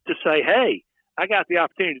tempting to say, hey, I got the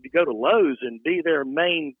opportunity to go to Lowe's and be their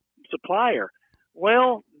main supplier.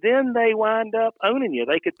 Well, then they wind up owning you.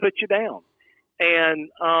 They could put you down. And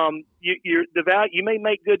you may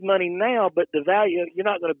make good money now, but the value, you're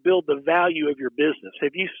not going to build the value of your business.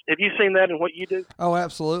 Have you seen that in what you do? Oh,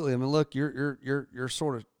 absolutely. I mean, look, you're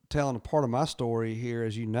sort of telling a part of my story here,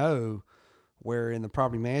 as you know, where in the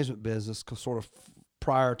property management business, sort of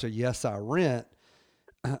prior to Yes I Rent,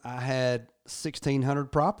 I had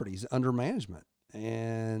 1,600 properties under management,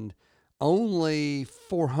 and only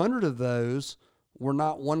 400 of those were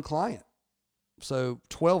not one client. So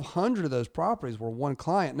 1,200 of those properties were one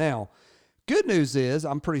client. Now, Good news is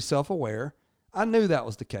I'm pretty self-aware. I knew that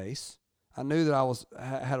was the case. I knew that I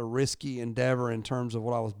had a risky endeavor in terms of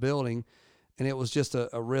what I was building, and it was just a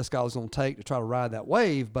risk I was going to take to try to ride that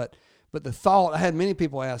wave. But the thought, I had many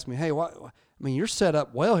people ask me, hey, you're set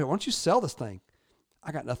up well here. Why don't you sell this thing?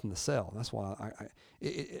 I got nothing to sell. That's why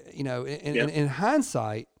in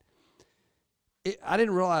hindsight, I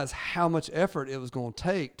didn't realize how much effort it was going to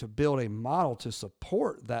take to build a model to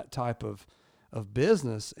support that type of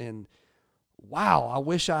business. And wow, I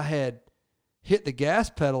wish I had hit the gas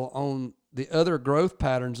pedal on the other growth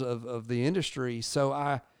patterns of the industry, so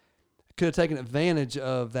I could have taken advantage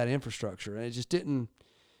of that infrastructure. And it just didn't.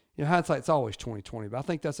 Hindsight's always 20/20, but I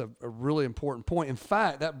think that's a really important point. In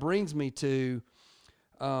fact, that brings me to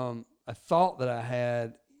a thought that I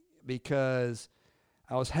had, because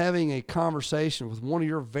I was having a conversation with one of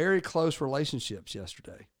your very close relationships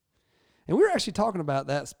yesterday. And we were actually talking about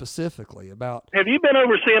that specifically. About, have you been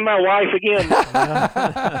overseeing my wife again?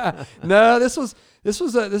 No, this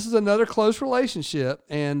is another close relationship,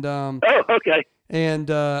 and oh, okay. And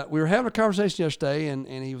we were having a conversation yesterday, and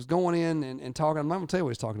he was going in and talking. I'm not going to tell you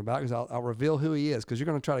what he's talking about, because I'll reveal who he is, because you're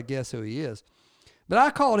going to try to guess who he is. But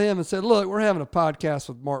I called him and said, look, we're having a podcast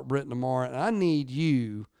with Mark Britton tomorrow, and I need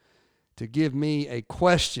you to give me a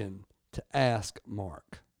question to ask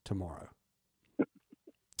Mark tomorrow.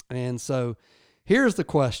 And so here's the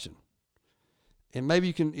question. And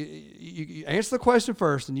maybe you answer the question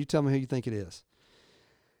first, and you tell me who you think it is.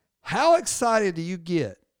 How excited do you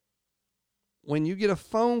get when you get a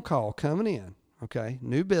phone call coming in, okay,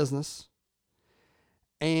 new business,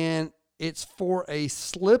 and it's for a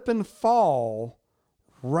slip and fall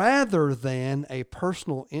rather than a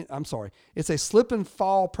it's a slip and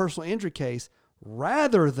fall personal injury case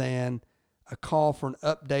rather than a call for an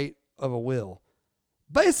update of a will?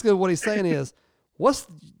 Basically, what he's saying is, what's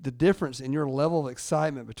the difference in your level of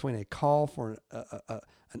excitement between a call for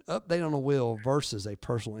an update on a will versus a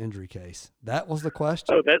personal injury case? That was the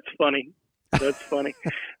question. Oh, that's funny. That's funny.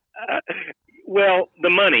 Well, the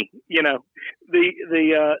money,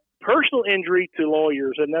 the personal injury to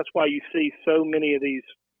lawyers, and that's why you see so many of these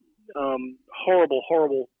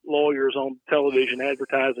horrible lawyers on television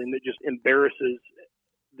advertising that just embarrasses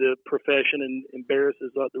the profession and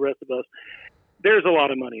embarrasses the rest of us. There's a lot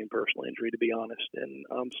of money in personal injury, to be honest, and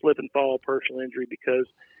slip and fall personal injury, because,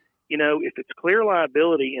 if it's clear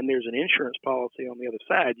liability and there's an insurance policy on the other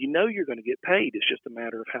side, you're going to get paid. It's just a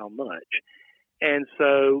matter of how much. And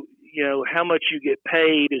so, how much you get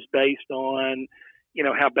paid is based on,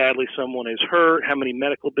 how badly someone is hurt, how many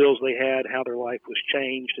medical bills they had, how their life was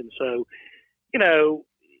changed. And so,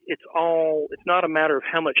 it's not a matter of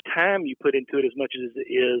how much time you put into it as much as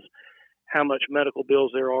it is how much medical bills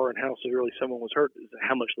there are and how severely someone was hurt, is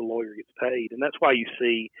how much the lawyer gets paid. And that's why you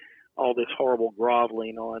see all this horrible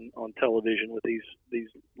groveling on television with these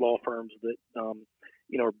law firms that,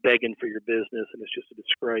 are begging for your business, and it's just a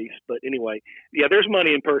disgrace. But anyway, yeah, there's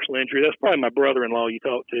money in personal injury. That's probably my brother-in-law you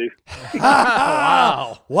talked to.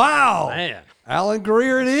 Wow. Man. Alan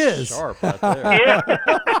Greer it is. Sharp right there. Yeah.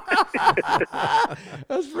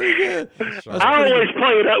 That's pretty good. I always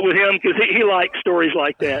play it up with him because he likes stories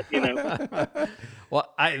like that,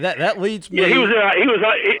 Well, that leads me. Yeah,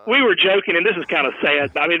 we were joking, and this is kind of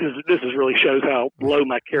sad. I mean, this really shows how low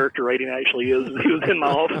my character rating actually is. He was in my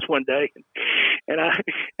office one day, and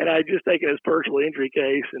I just taken his personal injury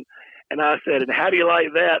case, and I said, "And how do you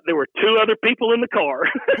like that? There were two other people in the car."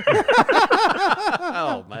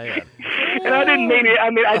 Oh man! And I didn't mean it. I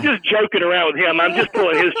mean, I'm just joking around with him. I'm just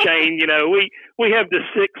pulling his chain. We have this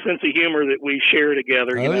sick sense of humor that we share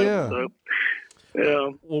together. Yeah. So.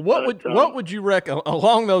 Well, what would you reckon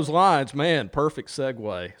along those lines, man? Perfect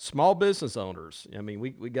segue. Small business owners. I mean,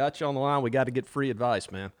 we got you on the line. We got to get free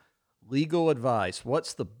advice, man. Legal advice.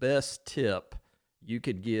 What's the best tip you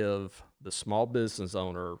could give the small business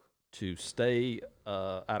owner to stay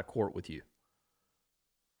out of court with you?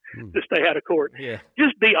 To stay out of court. Yeah.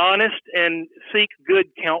 Just be honest and seek good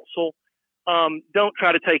counsel. Don't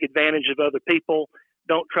try to take advantage of other people.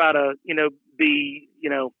 Don't try to,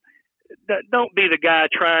 don't be the guy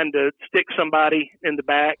trying to stick somebody in the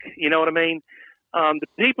back. You know what I mean? The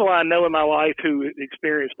people I know in my life who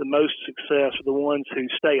experience the most success are the ones who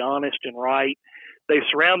stay honest and right. They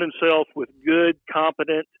surround themselves with good,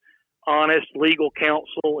 competent, honest legal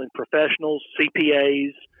counsel and professionals,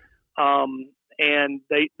 CPAs, and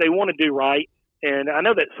they want to do right. And I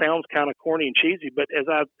know that sounds kind of corny and cheesy, but as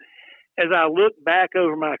I look back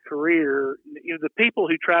over my career, the people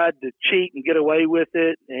who tried to cheat and get away with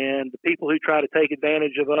it, and the people who try to take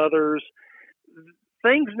advantage of others,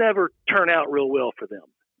 things never turn out real well for them.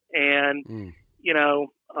 And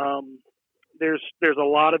there's a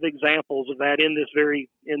lot of examples of that in this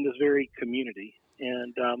very community,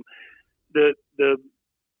 and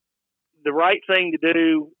the right thing to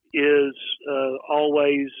do is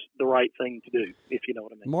always the right thing to do, if you know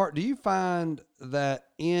what I mean. Mark, do you find that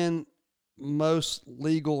in most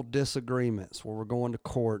legal disagreements where we're going to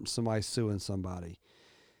court and somebody's suing somebody,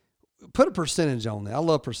 put a percentage on that? I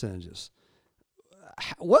love percentages.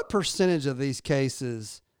 What percentage of these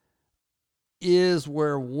cases is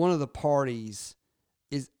where one of the parties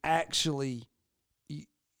is actually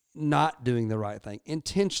not doing the right thing,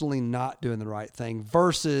 intentionally not doing the right thing,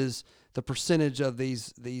 versus the percentage of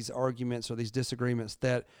these arguments or these disagreements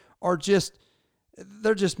that are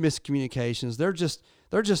they're just miscommunications. They're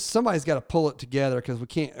just somebody's got to pull it together because we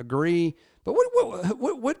can't agree. But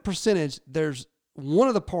what percentage there's one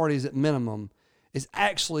of the parties at minimum is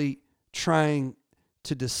actually trying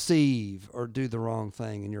to deceive or do the wrong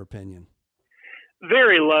thing, in your opinion?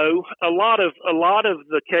 Very low. A lot of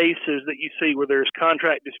the cases that you see where there's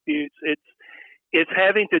contract disputes, it's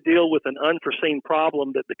having to deal with an unforeseen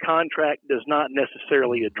problem that the contract does not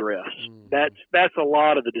necessarily address. That's a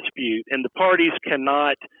lot of the dispute, and the parties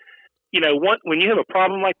cannot. When you have a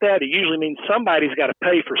problem like that, it usually means somebody's got to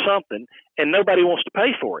pay for something, and nobody wants to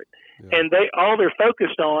pay for it. Yeah. And all they're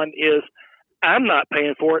focused on is, I'm not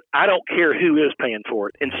paying for it. I don't care who is paying for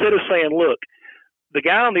it. Instead of saying, look, the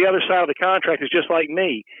guy on the other side of the contract is just like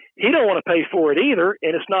me. He don't want to pay for it either,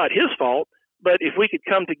 and it's not his fault. But if we could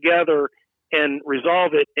come together and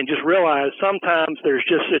resolve it and just realize sometimes there's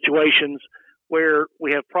just situations where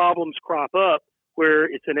we have problems crop up where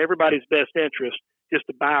it's in everybody's best interest just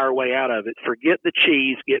to buy our way out of it. Forget the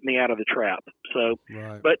cheese, get me out of the trap. So,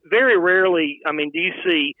 right. But very rarely, do you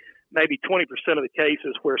see maybe 20% of the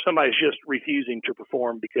cases where somebody's just refusing to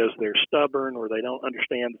perform because they're stubborn or they don't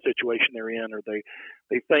understand the situation they're in, or they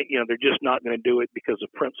think, they're just not going to do it because of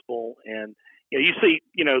principle. And, you see,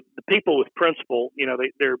 the people with principle,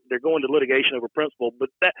 they're going to litigation over principle, but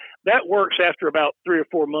that works after about 3 or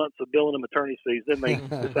 4 months of billing them attorney's fees. Then they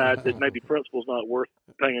decide that maybe principle's not worth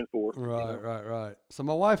paying for. Right. So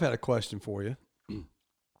my wife had a question for you.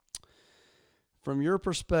 From your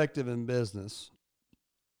perspective in business,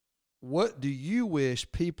 what do you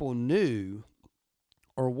wish people knew,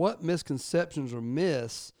 or what misconceptions or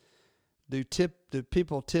myths do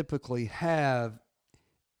people typically have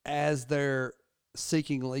as they're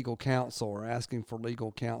seeking legal counsel or asking for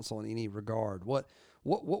legal counsel in any regard? What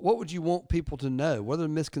would you want people to know? What are the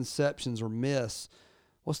misconceptions or myths?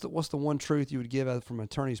 What's the one truth you would give from an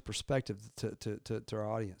attorney's perspective to our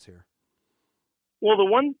audience here? Well, the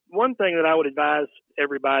one thing that I would advise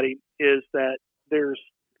everybody is that there's,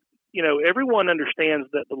 everyone understands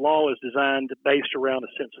that the law is designed based around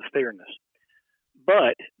a sense of fairness,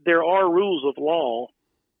 but there are rules of law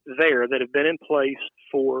there that have been in place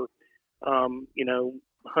for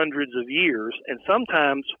hundreds of years. And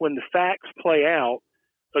sometimes when the facts play out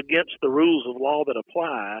against the rules of law that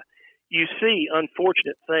apply, you see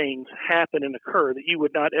unfortunate things happen and occur that you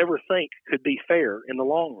would not ever think could be fair in the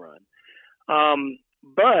long run.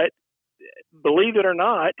 But believe it or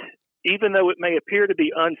not, even though it may appear to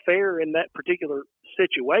be unfair in that particular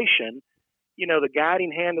situation, the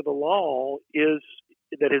guiding hand of the law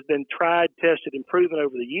that has been tried, tested, and proven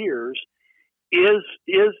over the years is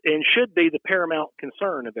and should be the paramount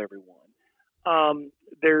concern of everyone.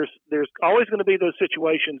 There's always going to be those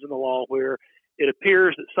situations in the law where it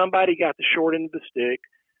appears that somebody got the short end of the stick,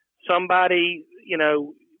 somebody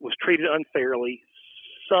was treated unfairly,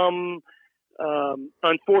 some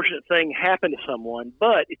unfortunate thing happened to someone.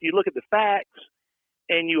 But if you look at the facts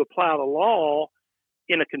and you apply the law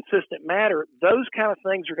in a consistent manner, those kind of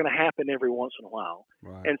things are going to happen every once in a while.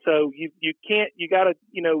 Right. And so you got to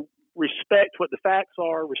respect what the facts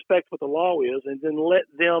are, respect what the law is, and then let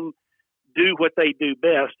them do what they do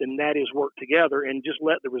best, and that is work together, and just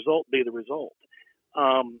let the result be the result.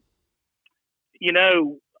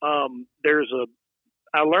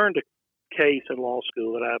 I learned a case in law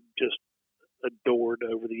school that I've just adored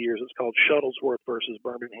over the years. It's called Shuttlesworth versus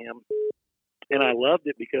Birmingham, and I loved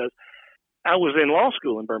it because I was in law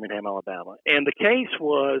school in Birmingham, Alabama, and the case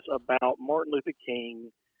was about Martin Luther King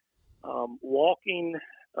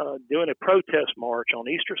doing a protest march on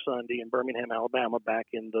Easter Sunday in Birmingham, Alabama, back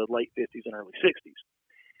in the late 50s and early 60s.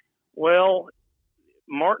 Well,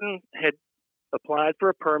 Martin had applied for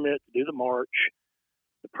a permit to do the march.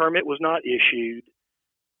 The permit was not issued,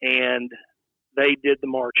 and they did the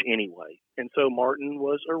march anyway. And so Martin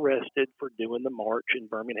was arrested for doing the march in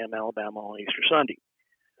Birmingham, Alabama on Easter Sunday.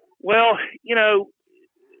 Well,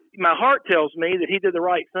 my heart tells me that he did the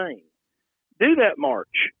right thing. do that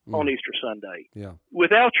march on Easter Sunday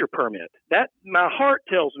without your permit. That, my heart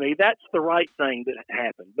tells me that's the right thing that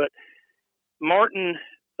happened. But Martin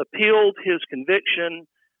appealed his conviction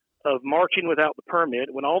of marching without the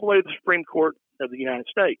permit, went all the way to the Supreme Court of the United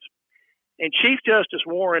States. And Chief Justice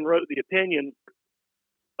Warren wrote the opinion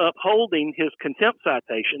upholding his contempt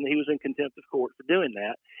citation. He was in contempt of court for doing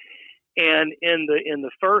that. And in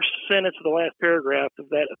the first sentence of the last paragraph of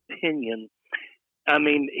that opinion, I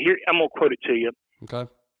mean, here, I'm going to quote it to you. Okay.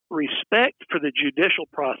 Respect for the judicial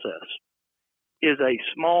process is a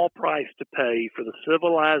small price to pay for the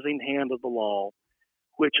civilizing hand of the law,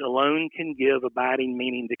 which alone can give abiding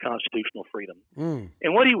meaning to constitutional freedom.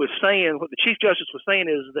 And what he was saying, what the Chief Justice was saying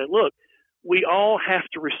is that, look, we all have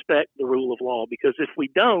to respect the rule of law, because if we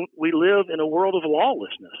don't, we live in a world of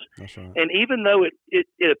lawlessness. That's right. And even though it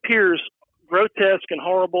appears grotesque and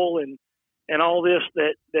horrible and all this,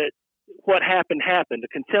 that what happened. A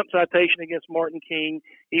contempt citation against Martin King.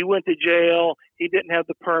 He went to jail. He didn't have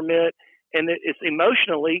the permit. And it's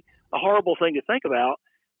emotionally a horrible thing to think about.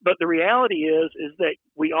 But the reality is that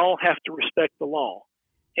we all have to respect the law.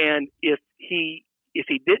 And if he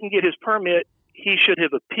didn't get his permit, he should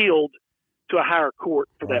have appealed to a higher court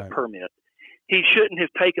for that permit. He shouldn't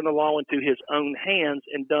have taken the law into his own hands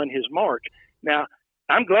and done his march. Now,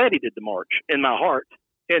 I'm glad he did the march in my heart.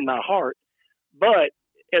 But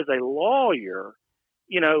as a lawyer,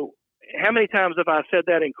 you know, how many times have I said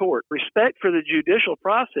that in court? Respect for the judicial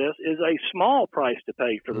process is a small price to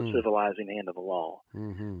pay for the civilizing hand of the law.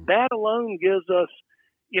 Mm-hmm. That alone gives us,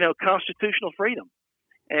 you know, constitutional freedom.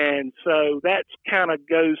 And so that kind of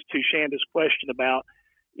goes to Shanda's question about,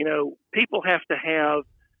 you know, people have to have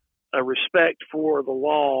a respect for the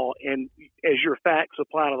law, and as your facts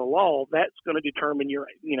apply to the law, that's going to determine your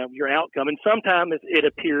outcome. And sometimes it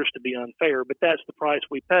appears to be unfair, but that's the price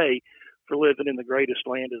we pay for living in the greatest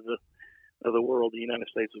land of the world, the United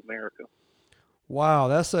States of America. Wow,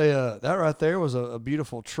 that's that right there was a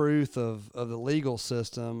beautiful truth of the legal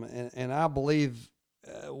system, and I believe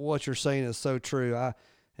what you're saying is so true.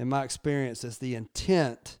 In my experience, it's the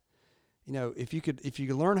intent. You know, if you could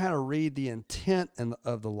learn how to read the intent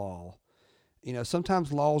of the law, you know,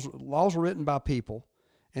 sometimes laws are written by people,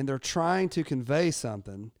 and they're trying to convey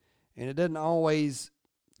something, and it doesn't always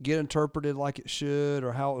get interpreted like it should,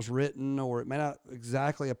 or how it was written, or it may not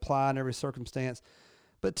exactly apply in every circumstance.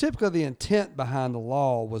 But typically, the intent behind the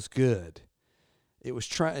law was good. It was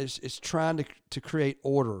it's trying to create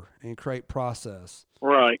order and create process.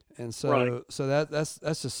 Right. And so that's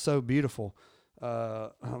just so beautiful.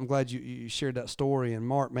 I'm glad you shared that story. And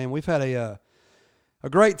Mark, man, we've had a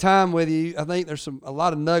great time with you. I think there's a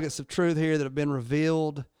lot of nuggets of truth here that have been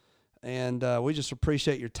revealed, and we just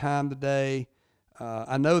appreciate your time today.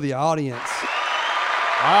 I know the audience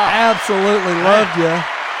absolutely loved you.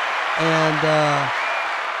 And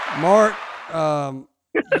Mark,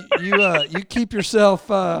 you keep yourself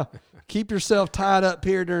tied up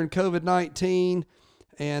here during COVID-19.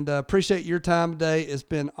 And appreciate your time today. It's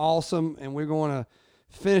been awesome, and we're going to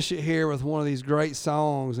finish it here with one of these great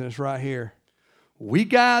songs, and it's right here. We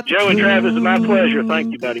got Joe and Travis, it's my pleasure.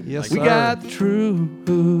 Thank you, buddy. Yes, sir. We got the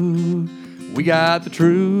truth. We got the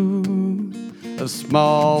truth of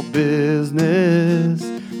small business.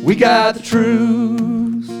 We got the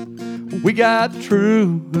truth. We got the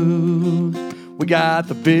truth. We got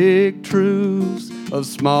the big truths of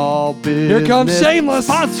small business. Here comes Shameless.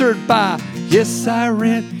 Sponsored by Yes I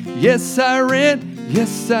Rent, Yes I Rent,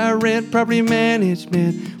 Yes I Rent Property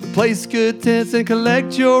Management. Replace good tenants and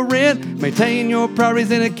collect your rent. Maintain your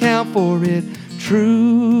properties and account for it.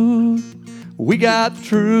 Truth. We got the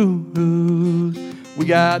truth. We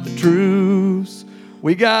got the truths.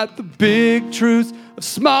 We got the big truths of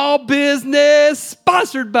small business.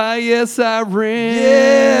 Sponsored by Yes I Rent.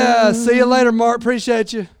 Yeah. See you later, Mark.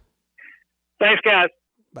 Appreciate you. Thanks, guys.